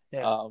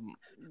 Yes.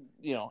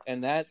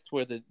 And that's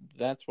where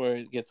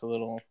it gets a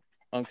little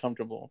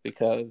uncomfortable,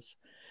 because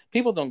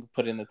people don't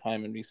put in the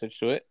time and research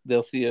to it.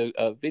 They'll see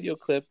a video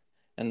clip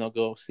and they'll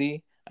go,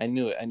 "See, I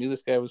knew it. I knew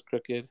this guy was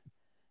crooked."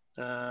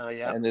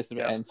 Yeah.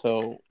 And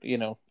so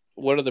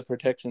what are the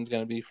protections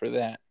going to be for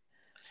that?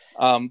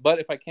 But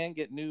if I can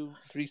get new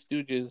Three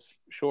Stooges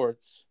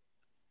shorts,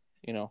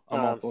 I'm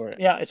all for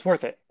it. Yeah, it's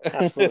worth it.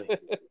 Absolutely.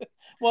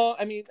 Well,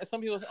 I mean,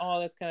 some people say, "Oh,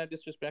 that's kind of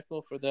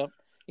disrespectful for the,"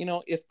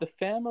 if the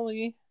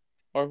family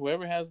or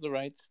whoever has the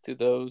rights to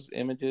those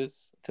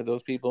images, to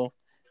those people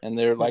and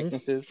their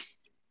likenesses.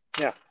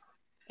 Yeah.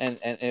 And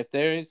if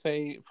they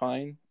say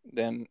fine,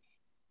 then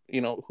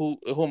who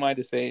am I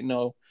to say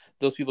no?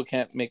 Those people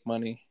can't make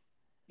money.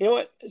 You know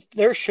what?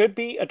 There should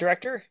be a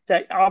director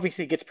that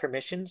obviously gets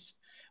permissions,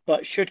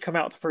 but should come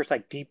out with the first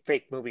like deep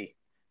fake movie,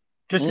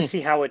 just to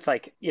see how it's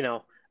like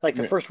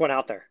the first one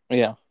out there.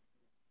 Yeah.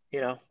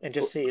 And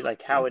just see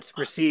like how it's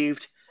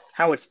received,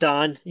 how it's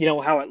done,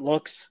 how it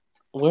looks.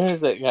 Where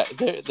is that guy?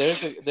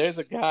 There's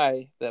a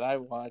guy that I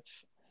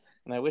watch,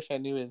 and I wish I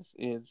knew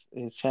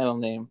his channel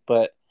name,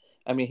 but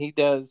I mean, he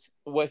does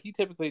what he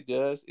typically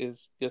does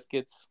is just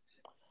gets,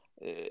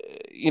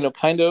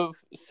 kind of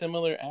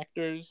similar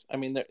actors. I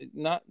mean, they're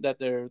not that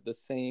they're the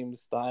same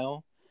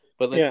style,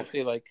 but let's Yeah. just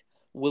say like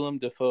Willem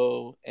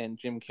Dafoe and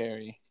Jim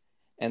Carrey,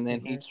 and then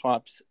he Mhm.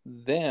 swaps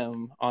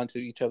them onto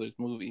each other's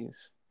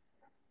movies,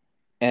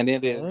 and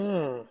it is,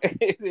 Oh.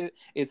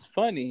 it's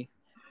funny,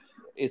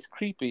 it's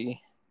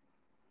creepy,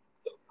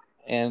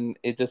 and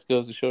it just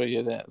goes to show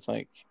you that it's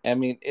like, I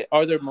mean,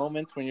 are there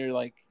moments when you're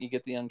like you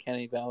get the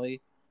uncanny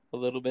valley a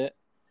little bit?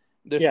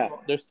 Yeah.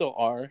 There still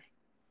are,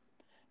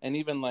 and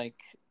even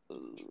like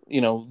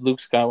Luke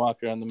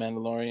Skywalker on the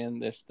Mandalorian,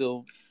 there's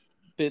still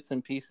bits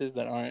and pieces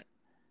that aren't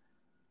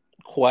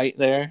quite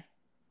there.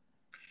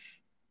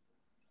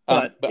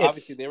 But But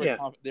obviously it's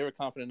yeah. they were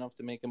confident enough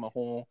to make him a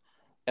whole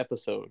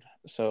episode.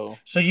 So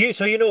So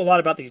you know a lot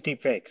about these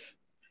deep fakes.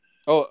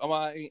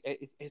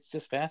 it's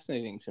just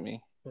fascinating to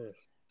me Hmm.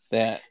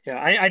 that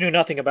Yeah, I do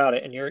nothing about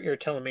it, and you're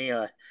telling me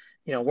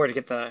where to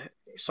get the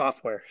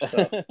software. So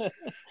all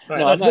right,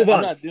 no, let's move I'm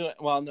on. not doing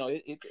well. No,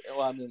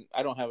 well, I mean,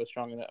 I don't have a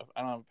strong enough.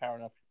 I don't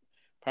have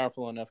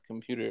powerful enough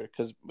computer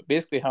because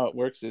basically how it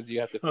works is you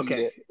have to feed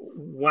Okay. it.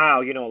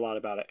 Wow, you know a lot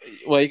about it.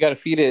 Well, you got to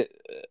feed it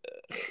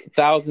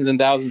thousands and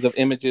thousands of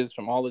images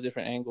from all the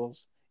different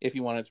angles if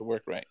you want it to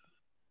work right.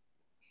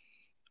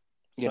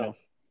 You So, know,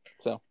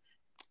 so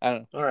I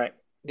don't know. all right,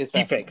 It's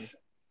fascinating. deepfakes.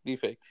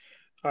 Deepfakes.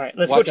 All right,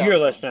 let's go Watch to out your for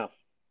list them.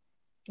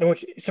 now.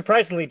 Which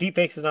surprisingly,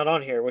 deepfakes is not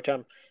on here, which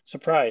I'm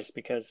surprised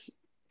because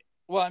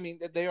Well, I mean,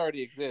 they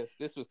already exist.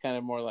 This was kind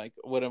of more like,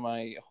 what am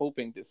I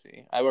hoping to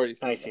see? I've already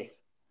I seen see.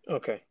 those.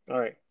 Okay, all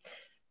right.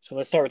 So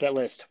let's start with that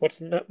list.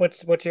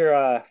 What's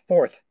your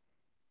fourth?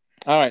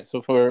 All right.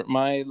 So for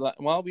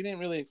well, we didn't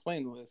really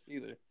explain the list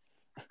either.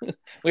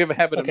 We have a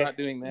habit of Okay. not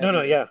doing No, that no,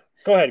 either. yeah.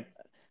 Go ahead.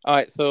 All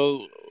right.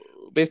 So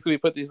basically, we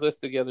put these lists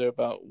together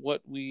about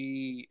what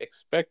we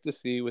expect to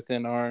see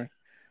within our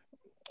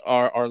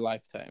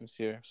lifetimes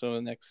here. So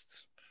the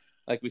next,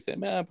 like we said,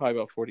 man, probably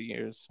about 40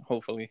 years,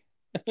 hopefully.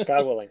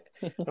 God willing.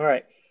 All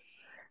right.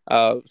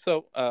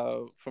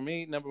 For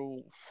me, number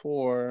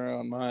four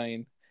on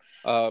mine,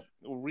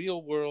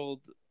 real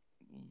world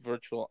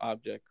virtual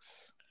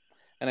objects.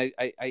 And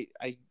I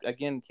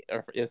again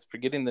is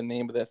forgetting the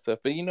name of that stuff.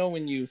 But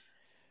when you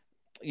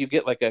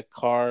get like a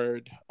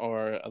card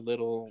or a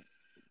little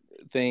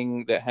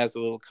thing that has a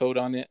little code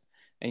on it,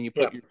 and you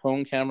Yeah. put your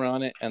phone camera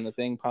on it, and the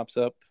thing pops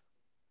up.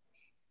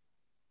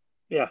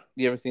 Yeah.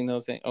 You ever seen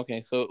those things?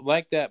 Okay, so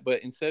like that,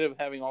 but instead of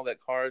having all that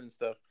card and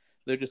stuff,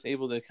 they're just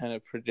able to kind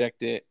of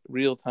project it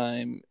real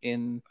time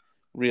in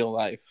real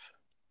life.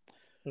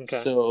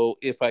 Okay. So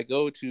if I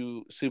go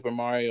to Super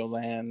Mario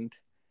Land,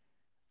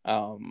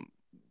 um,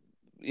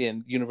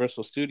 in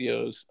Universal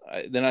Studios,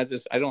 then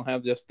I don't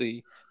have just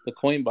the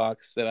coin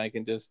box that I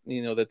can just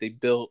that they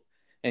built,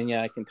 and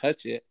yeah, I can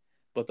touch it,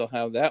 but they'll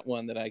have that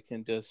one that I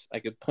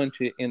could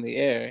punch it in the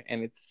air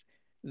and it's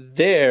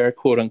there,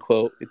 quote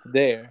unquote, it's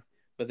there,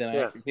 but then I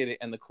Yeah. actually hit it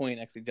and the coin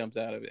actually jumps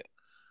out of it.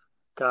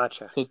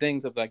 Gotcha. So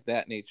things of like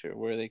that nature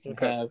where they can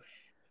Okay. have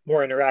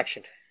More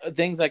interaction.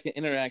 things that can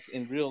interact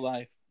in real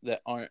life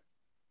that aren't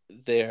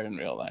there in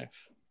real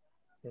life,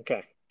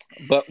 Okay.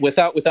 but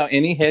without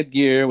any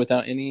headgear,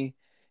 without any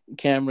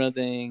camera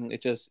thing.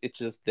 It's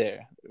just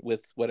there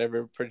with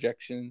whatever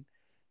projection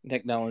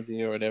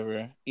technology or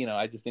whatever.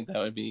 I just think that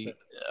would be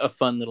a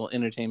fun little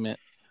entertainment,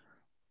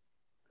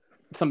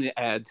 something to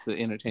add to the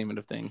entertainment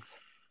of things.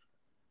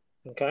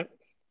 Okay.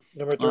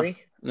 Number Uh, three.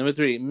 Number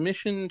three,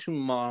 mission to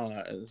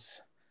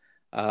Mars.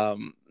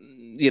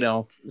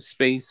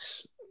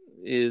 Space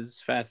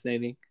is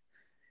fascinating.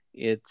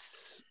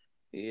 It's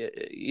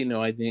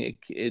I think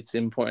it's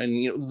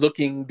important.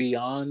 Looking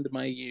beyond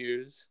my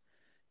years,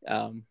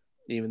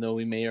 even though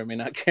we may or may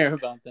not care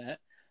about that.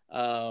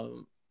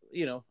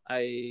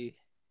 I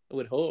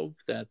would hope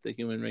that the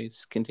human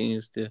race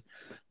continues to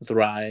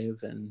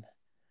thrive and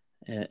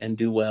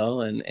do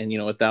well, and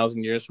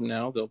 1,000 years from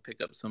now they'll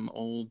pick up some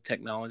old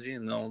technology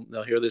and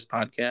they'll hear this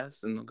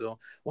podcast and they'll go,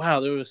 "Wow,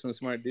 there were some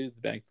smart dudes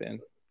back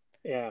then."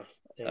 Yeah.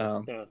 Yeah.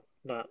 Um,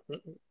 Yeah.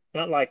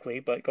 Not likely,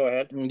 but go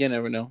ahead. you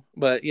never know,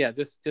 but yeah,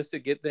 just to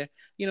get there.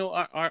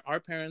 Our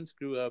parents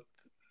grew up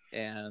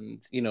and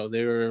they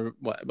were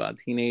about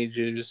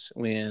teenagers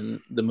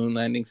when the moon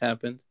landings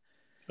happened,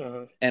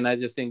 Uh-huh. and I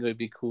just think it would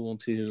be cool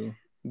to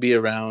be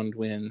around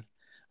when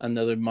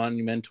another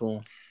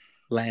monumental Yeah.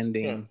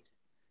 landing,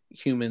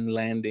 human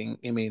landing.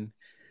 I mean,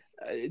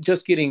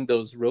 just getting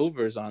those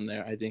rovers on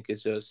there, I think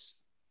is just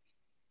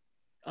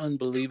Well, how many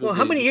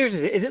unbelievably. years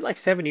is it? Is it like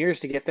 7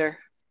 years to get there?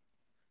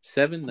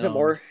 Seven? Is it No,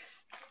 more?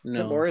 Is it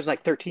no, more? Is it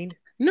like 13?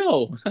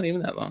 no. It's not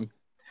even that long.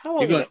 How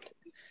You're long is going.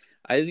 it?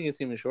 I think it's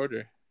even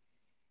shorter.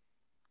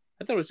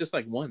 I thought it was just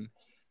like one.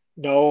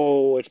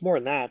 No, it's more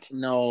than that.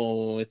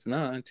 No, it's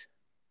not.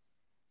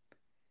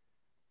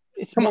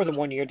 It's Come more on. than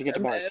one year to get to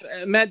Mars.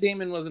 Matt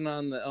Damon wasn't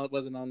on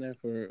there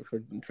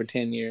for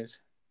 10 years.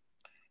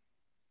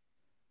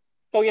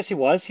 Oh, yes, he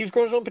was. He was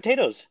growing his own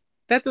potatoes.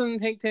 That doesn't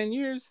take 10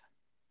 years.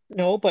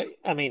 No, but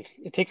I mean,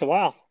 it takes a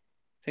while.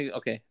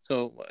 Okay,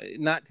 so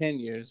not 10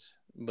 years,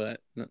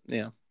 but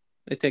yeah.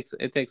 It takes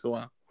a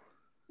while.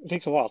 It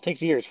takes a while. It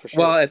takes years for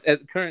Well, sure.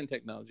 at current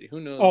technology,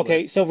 who knows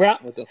Okay, so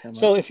what they'll come up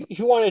so if with.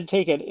 you wanted to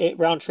take it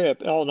round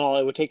trip, all in all,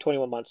 it would take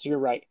 21 months. You're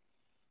right.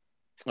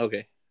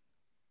 Okay,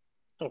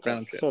 Okay,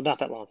 round trip. so not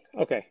that long.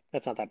 Okay,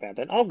 that's not that bad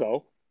then. I'll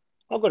go.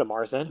 I'll go to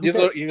Mars then. Who You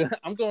go. cares?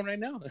 I'm going right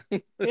now.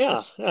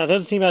 Yeah, it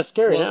doesn't seem as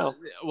scary well,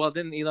 now.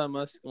 didn't Elon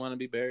Musk want to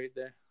be buried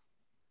there?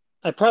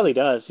 It probably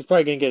does. He's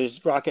probably gonna get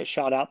his rocket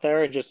shot out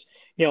there and just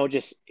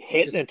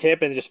hit Just the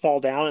tip and just fall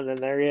down, and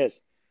then there he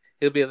is.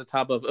 he'll be at the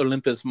top of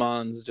Olympus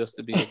Mons just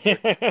to be a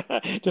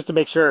jerk. Just to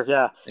make sure,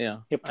 yeah. Yeah,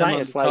 You I'm plant on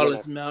his the flag in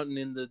tallest there.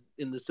 mountain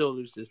in the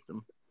solar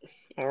system.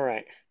 All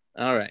right.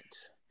 All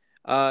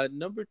right.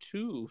 Number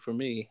 2 for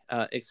me,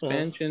 Uh-huh.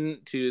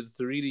 expansion to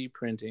 3D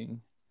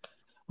printing.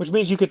 Which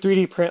means you could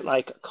 3D print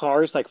like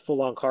cars, like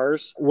full-on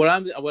cars. What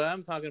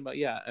I'm talking about,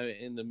 yeah,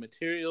 and the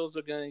materials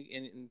are going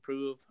to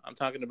improve. I'm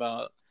talking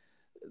about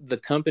the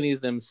companies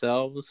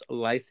themselves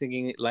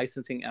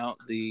licensing out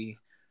the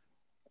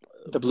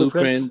The blueprints.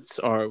 blueprints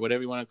or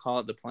whatever you want to call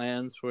it, the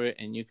plans for it,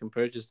 and you can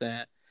purchase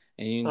that,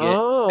 and you can get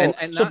Oh,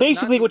 and so not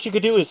basically what you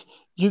could do is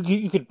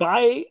you could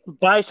buy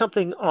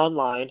something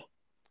online.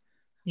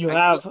 You I can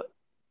go. have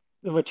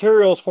the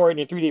materials for it in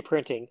your 3D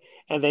printing,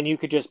 and then you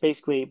could just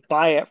basically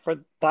buy it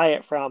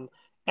from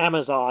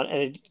Amazon,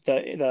 and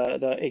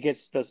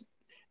the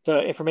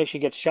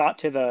information gets shot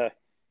to The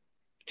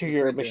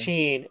your printer.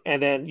 machine,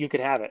 and then you could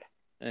have it.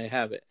 I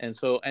have it, and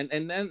so and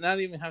then not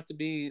even have to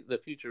be the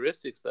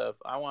futuristic stuff.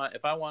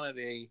 If I wanted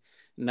a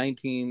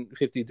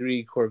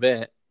 1953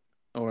 Corvette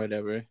or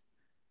whatever,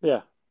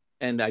 Yeah.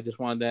 and I just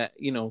wanted that,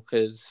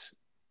 because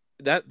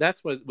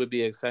that's what would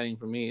be exciting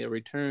for me, a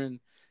return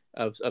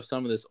of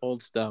some of this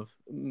old stuff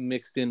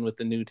mixed in with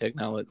the new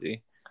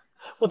technology.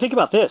 Well, think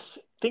about this.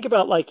 Think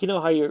about like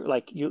how you're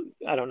like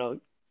I don't know,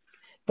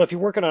 but if you're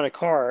working on a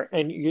car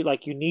and you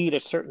need a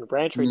certain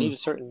branch or you Mm-hmm. need a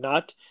certain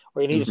nut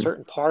or you need a Mm-hmm.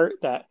 certain part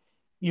that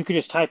you could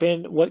just type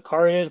in what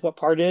car it is, what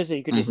part it is, and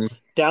you could just Mm-hmm.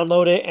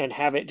 download it and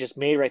have it just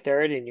made right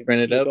there, and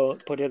Print it you up, go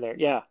put it in there.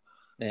 Yeah.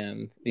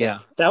 and Yeah.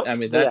 yeah, I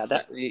mean Yeah,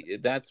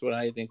 that's what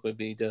I think would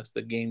be just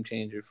the game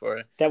changer for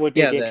it. that would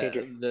be a Yeah, game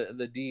changer.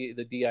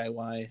 the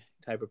DIY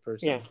type of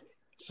Yeah. person.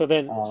 So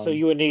Um,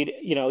 you would need,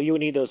 you would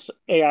need those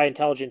AI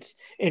intelligence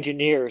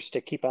engineers to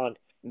you keep know,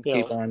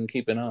 on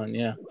keeping on.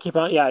 Yeah.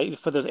 yeah,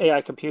 for those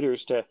AI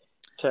computers to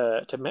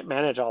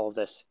manage all of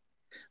this.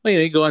 Well,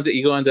 you go onto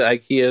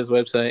IKEA's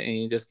website and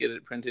you just get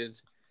it printed.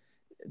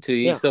 You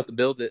Yeah. still have to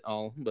build it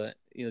all, but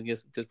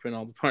just print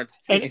all the parts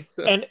And too.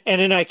 So and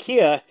in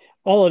IKEA,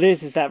 all it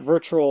is that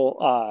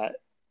virtual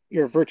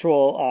your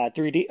virtual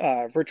 3D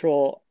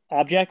virtual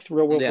objects,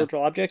 real world yeah.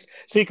 virtual objects.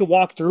 So you could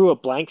walk through a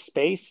blank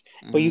space,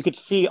 but Hmm. you could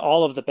see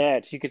all of the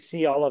beds. You could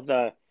see all of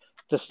the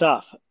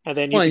stuff, and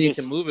then you Well, could and you can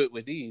just move it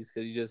with ease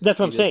because that's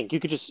what you I'm just saying. You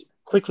could just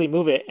quickly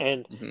move it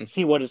and hmm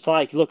see what it's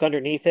like. Look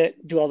underneath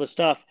it, do all the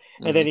stuff,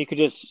 and then hmm you could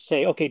just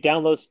say, okay,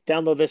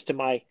 download this to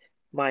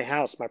my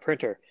house, my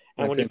printer.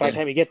 And my when by the printer.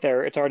 time you get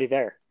there, it's already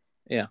there.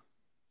 Yeah.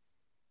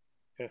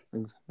 Yeah.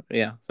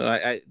 Yeah. So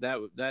I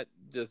that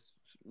just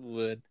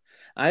would.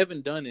 I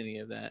haven't done any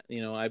of that.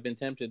 I've been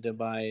tempted to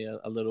buy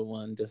a little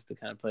one just to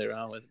kind of play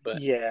around with,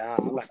 Yeah,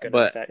 I'm not good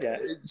with but that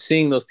yet.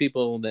 seeing those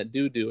people that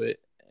do it,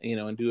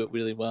 and do it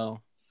really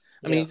well.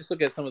 I mean, Yeah. you just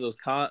look at some of those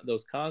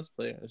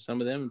cosplayers. Some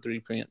of them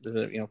 3D print, for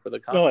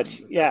the No, costumes and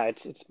stuff.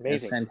 it's It's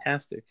amazing.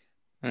 fantastic.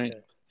 Right.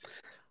 Yeah.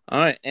 All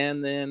right,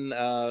 and then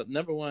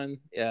number 1,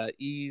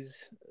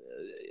 ease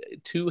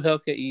to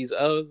healthcare, ease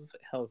of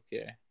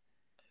healthcare.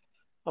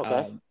 Okay.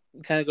 Um,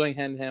 Kind of going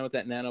hand in hand with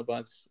that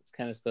nanobots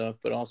kind of stuff,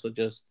 but also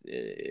just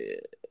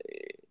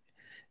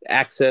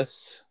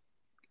access.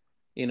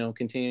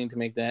 Continuing to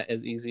make that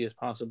as easy as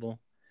possible.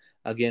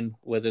 Again,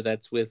 whether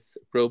that's with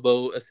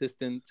robo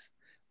assistant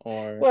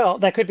or Well,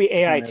 that could be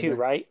AI too,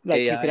 whomever, right?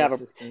 Like you AI could have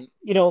assistant.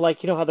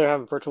 like how they're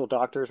having virtual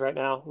doctors right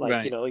now. Like,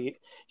 Right.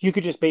 you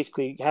could just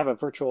basically have a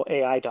virtual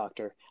AI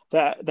doctor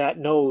that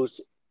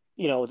knows,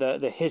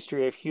 the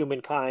history of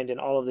humankind and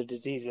all of the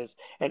diseases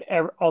and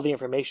all the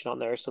information on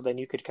there. So then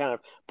you could kind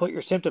of put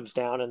your symptoms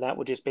down, and that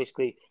would just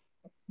basically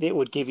it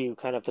would give you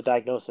kind of the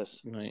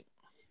diagnosis. Right.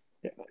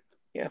 Yeah.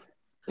 Yeah.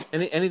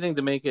 Anything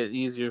to make it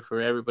easier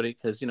for everybody,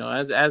 because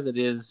as it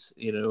is,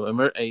 you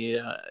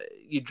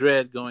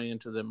dread going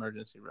into the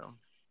emergency room.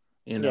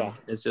 Yeah.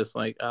 It's just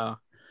like So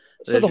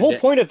there's the your whole day.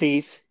 point of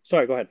these,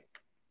 sorry, go ahead.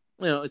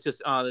 It's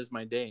just there's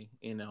my day.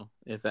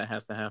 If that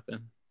has to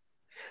happen.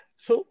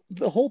 So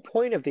the whole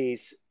point of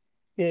these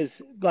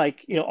is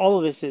like, all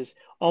of this is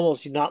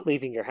almost not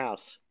leaving your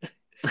house.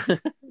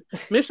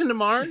 Mission to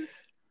Mars.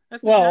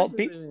 That's Well,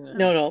 exactly leaving the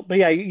no, house. no, but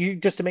yeah, you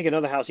just to make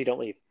another house, you don't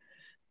leave.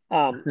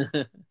 Um,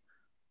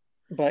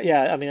 but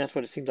yeah, I mean that's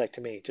what it seems like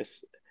to me.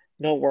 Just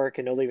no work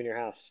and no leaving your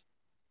house.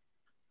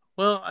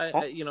 Well,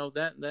 Oh,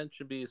 that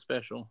should be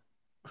special.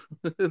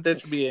 That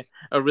should be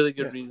a really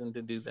good yeah, reason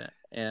to do that.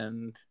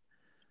 And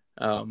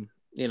um,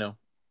 you know,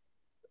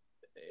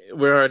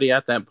 we're already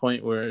at that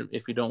point where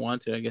if you don't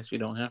want to, I guess you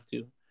don't have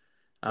to.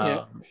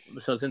 yeah.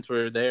 So since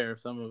we're there,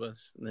 some of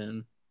us,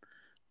 then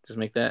just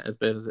make that as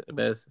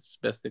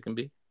best it can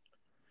be.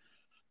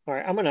 All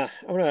right,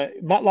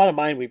 a lot of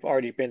mine we've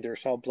already been through,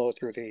 so I'll blow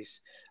through these.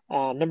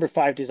 Number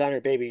five,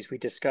 designer babies we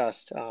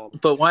discussed.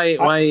 But why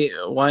I,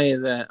 why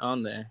is that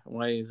on there?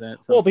 Why is that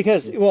well, something?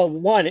 because well,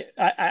 one,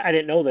 I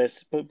didn't know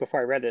this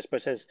before I read this,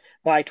 but it says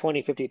by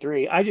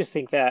 2053. I just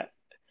think that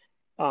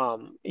a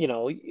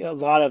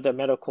lot of the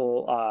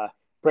medical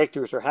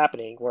breakthroughs are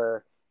happening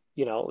where,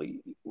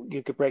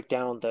 you could break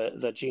down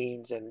the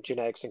genes and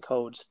genetics and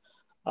codes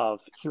of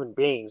human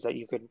beings that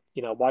you could,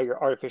 while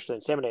you're artificially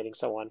inseminating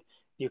someone,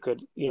 you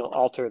could,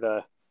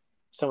 alter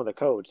some of the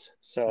codes.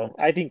 So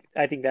I think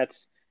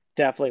that's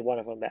definitely one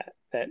of them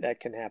that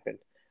can happen.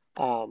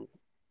 Um,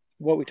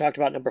 what we talked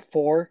about number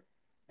four,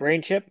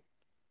 brain chip.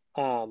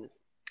 I don't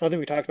think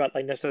we talked about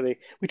like necessarily.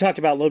 We talked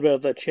about a little bit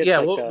of the chips, Yeah,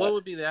 like what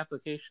would be the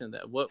application of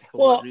that? What for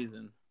what well,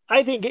 reason?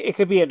 I think it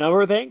could be a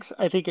number of things.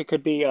 I think it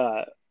could be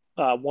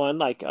one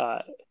like uh,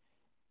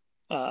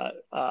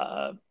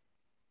 uh,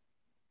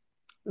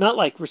 not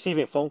like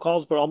receiving phone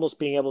calls, but almost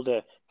being able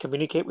to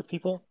communicate with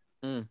people,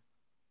 Mm,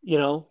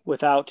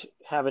 without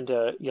having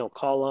to,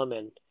 call them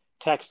and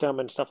text them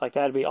and stuff like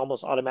that. It'd be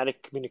almost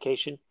automatic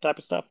communication type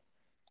of stuff.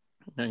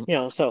 right,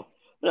 So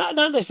not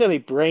necessarily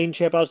brain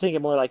chip. I was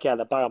thinking more like, yeah,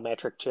 the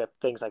biometric chip,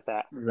 things like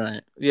that.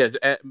 right. Yeah,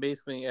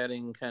 basically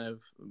adding kind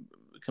of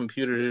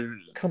computer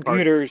parts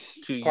Computers,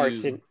 to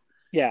parts you. in,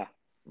 yeah,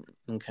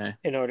 Okay.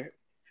 in order.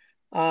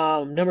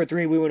 Number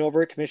three, we went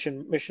over it to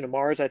mission to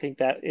Mars. I think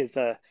that is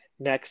the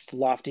next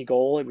lofty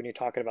goal when you're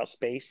talking about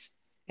space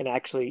and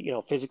actually,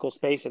 physical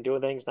space and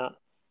doing things, not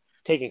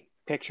taking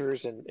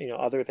pictures and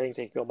other things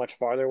that you can go much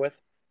farther with.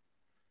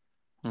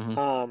 Hmm.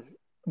 Um,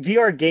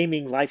 VR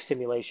gaming life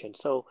simulation.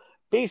 So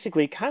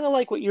basically, kind of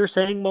like what you're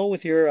saying, Mo,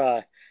 with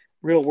your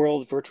real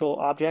world virtual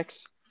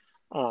objects.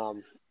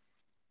 Um,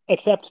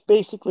 except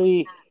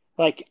basically,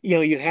 like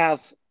you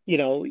have,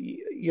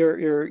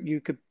 you're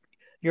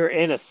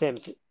in a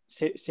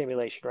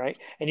simulation, right?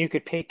 And you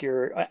could pick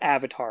your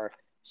avatar.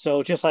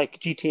 So just like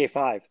GTA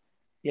 5,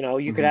 you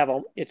could Hmm.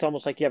 have it's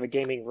almost like you have a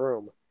gaming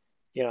room,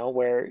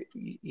 where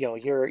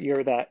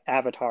you're that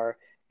avatar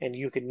and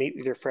you can meet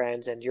with your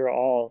friends and you're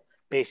all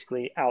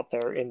basically out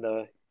there in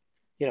the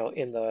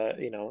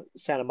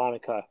Santa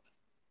Monica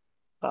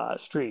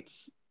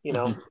streets,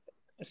 Hmm.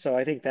 So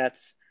I think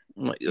that's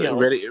Like you know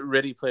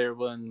Ready Player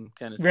One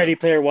kind of Ready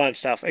stuff. Player One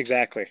stuff,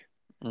 exactly.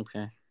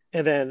 Okay.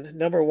 And then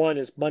number one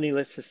is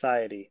moneyless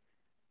society.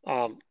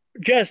 Um,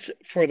 just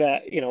for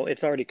that,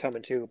 it's already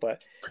coming too,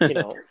 but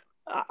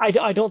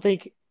I don't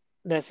think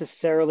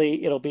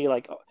necessarily it'll be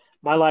like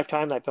my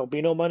lifetime that there'll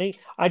be no money.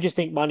 I just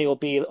think money will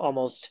be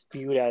almost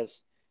viewed as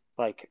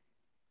like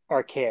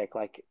archaic,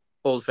 like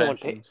Old someone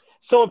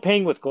fashioned.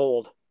 paying with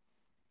gold.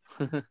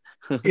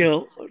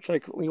 It's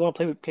like you want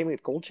to pay me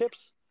with gold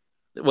chips.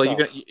 Well,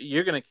 So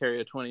you're gonna carry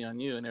a 20 on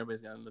you, and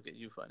everybody's gonna look at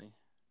you funny.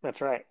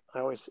 that's right.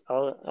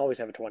 I'll always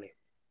have a 20.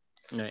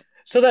 Right.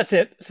 So that's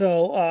it.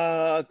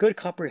 So good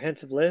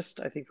comprehensive list.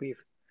 I think we've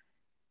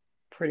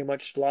pretty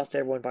much lost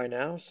everyone by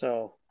now.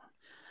 So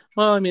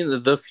Well, I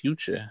mean, the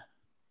future.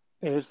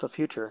 it is the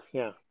future.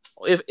 Yeah.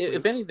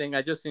 If anything,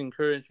 I just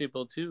encourage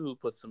people to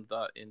put some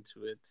thought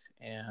into it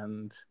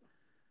and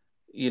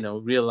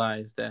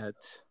realize that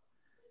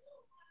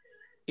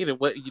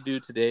what you do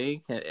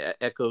today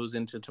echoes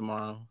into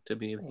tomorrow to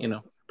be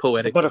The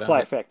poetic about butterfly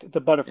it. effect. The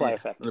butterfly Yeah,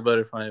 effect. the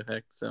butterfly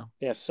effect. So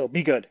Yes. So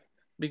be good.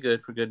 be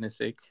good for goodness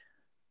sake.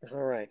 All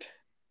right.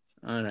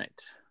 All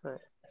right. All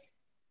right.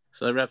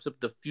 So that wraps up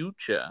the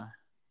future.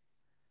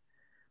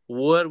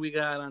 What do we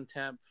got on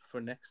tap for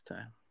next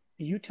time?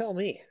 You tell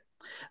me.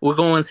 We're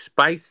going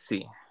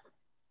spicy.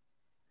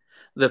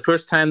 The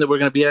first time that we're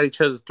going to be at each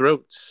other's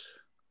throats.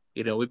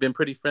 We've been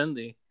pretty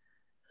friendly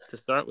to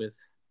start with.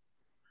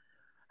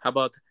 How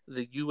about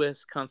the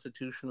U.S.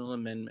 constitutional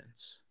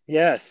amendments?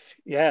 Yes.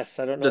 Yes.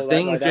 I don't The know that why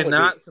things you're that would be.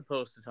 not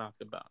supposed to talk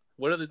about.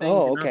 What are the things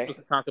Oh, you're not okay. supposed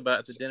to talk about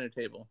at the dinner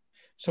table?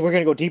 So we're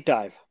gonna go deep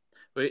dive.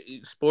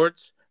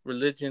 Sports,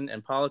 religion,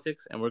 and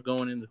politics, and we're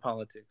going into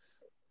politics.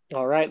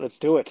 All right. Let's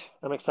do it.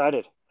 I'm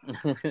excited.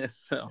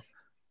 So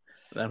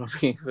that'll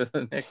be for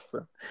the next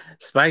one.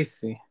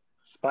 Spicy.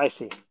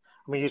 Spicy.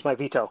 I'm gonna use my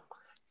veto.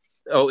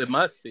 Oh, it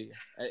must be.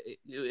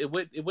 It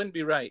wouldn't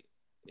be right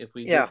if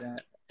we did Yeah,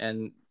 that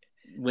and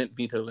went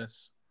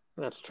vetoless.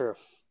 that's true.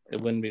 It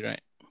wouldn't be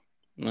right.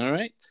 All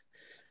right.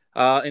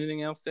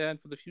 Anything else to add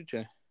for the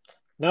future?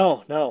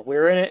 No, no,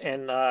 we're in it,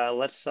 and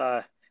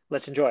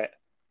let's enjoy it.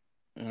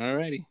 All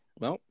righty.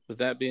 Well, with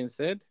that being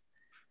said,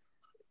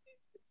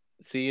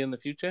 see you in the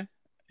future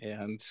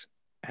and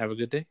have a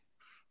good day.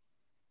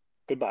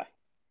 Goodbye.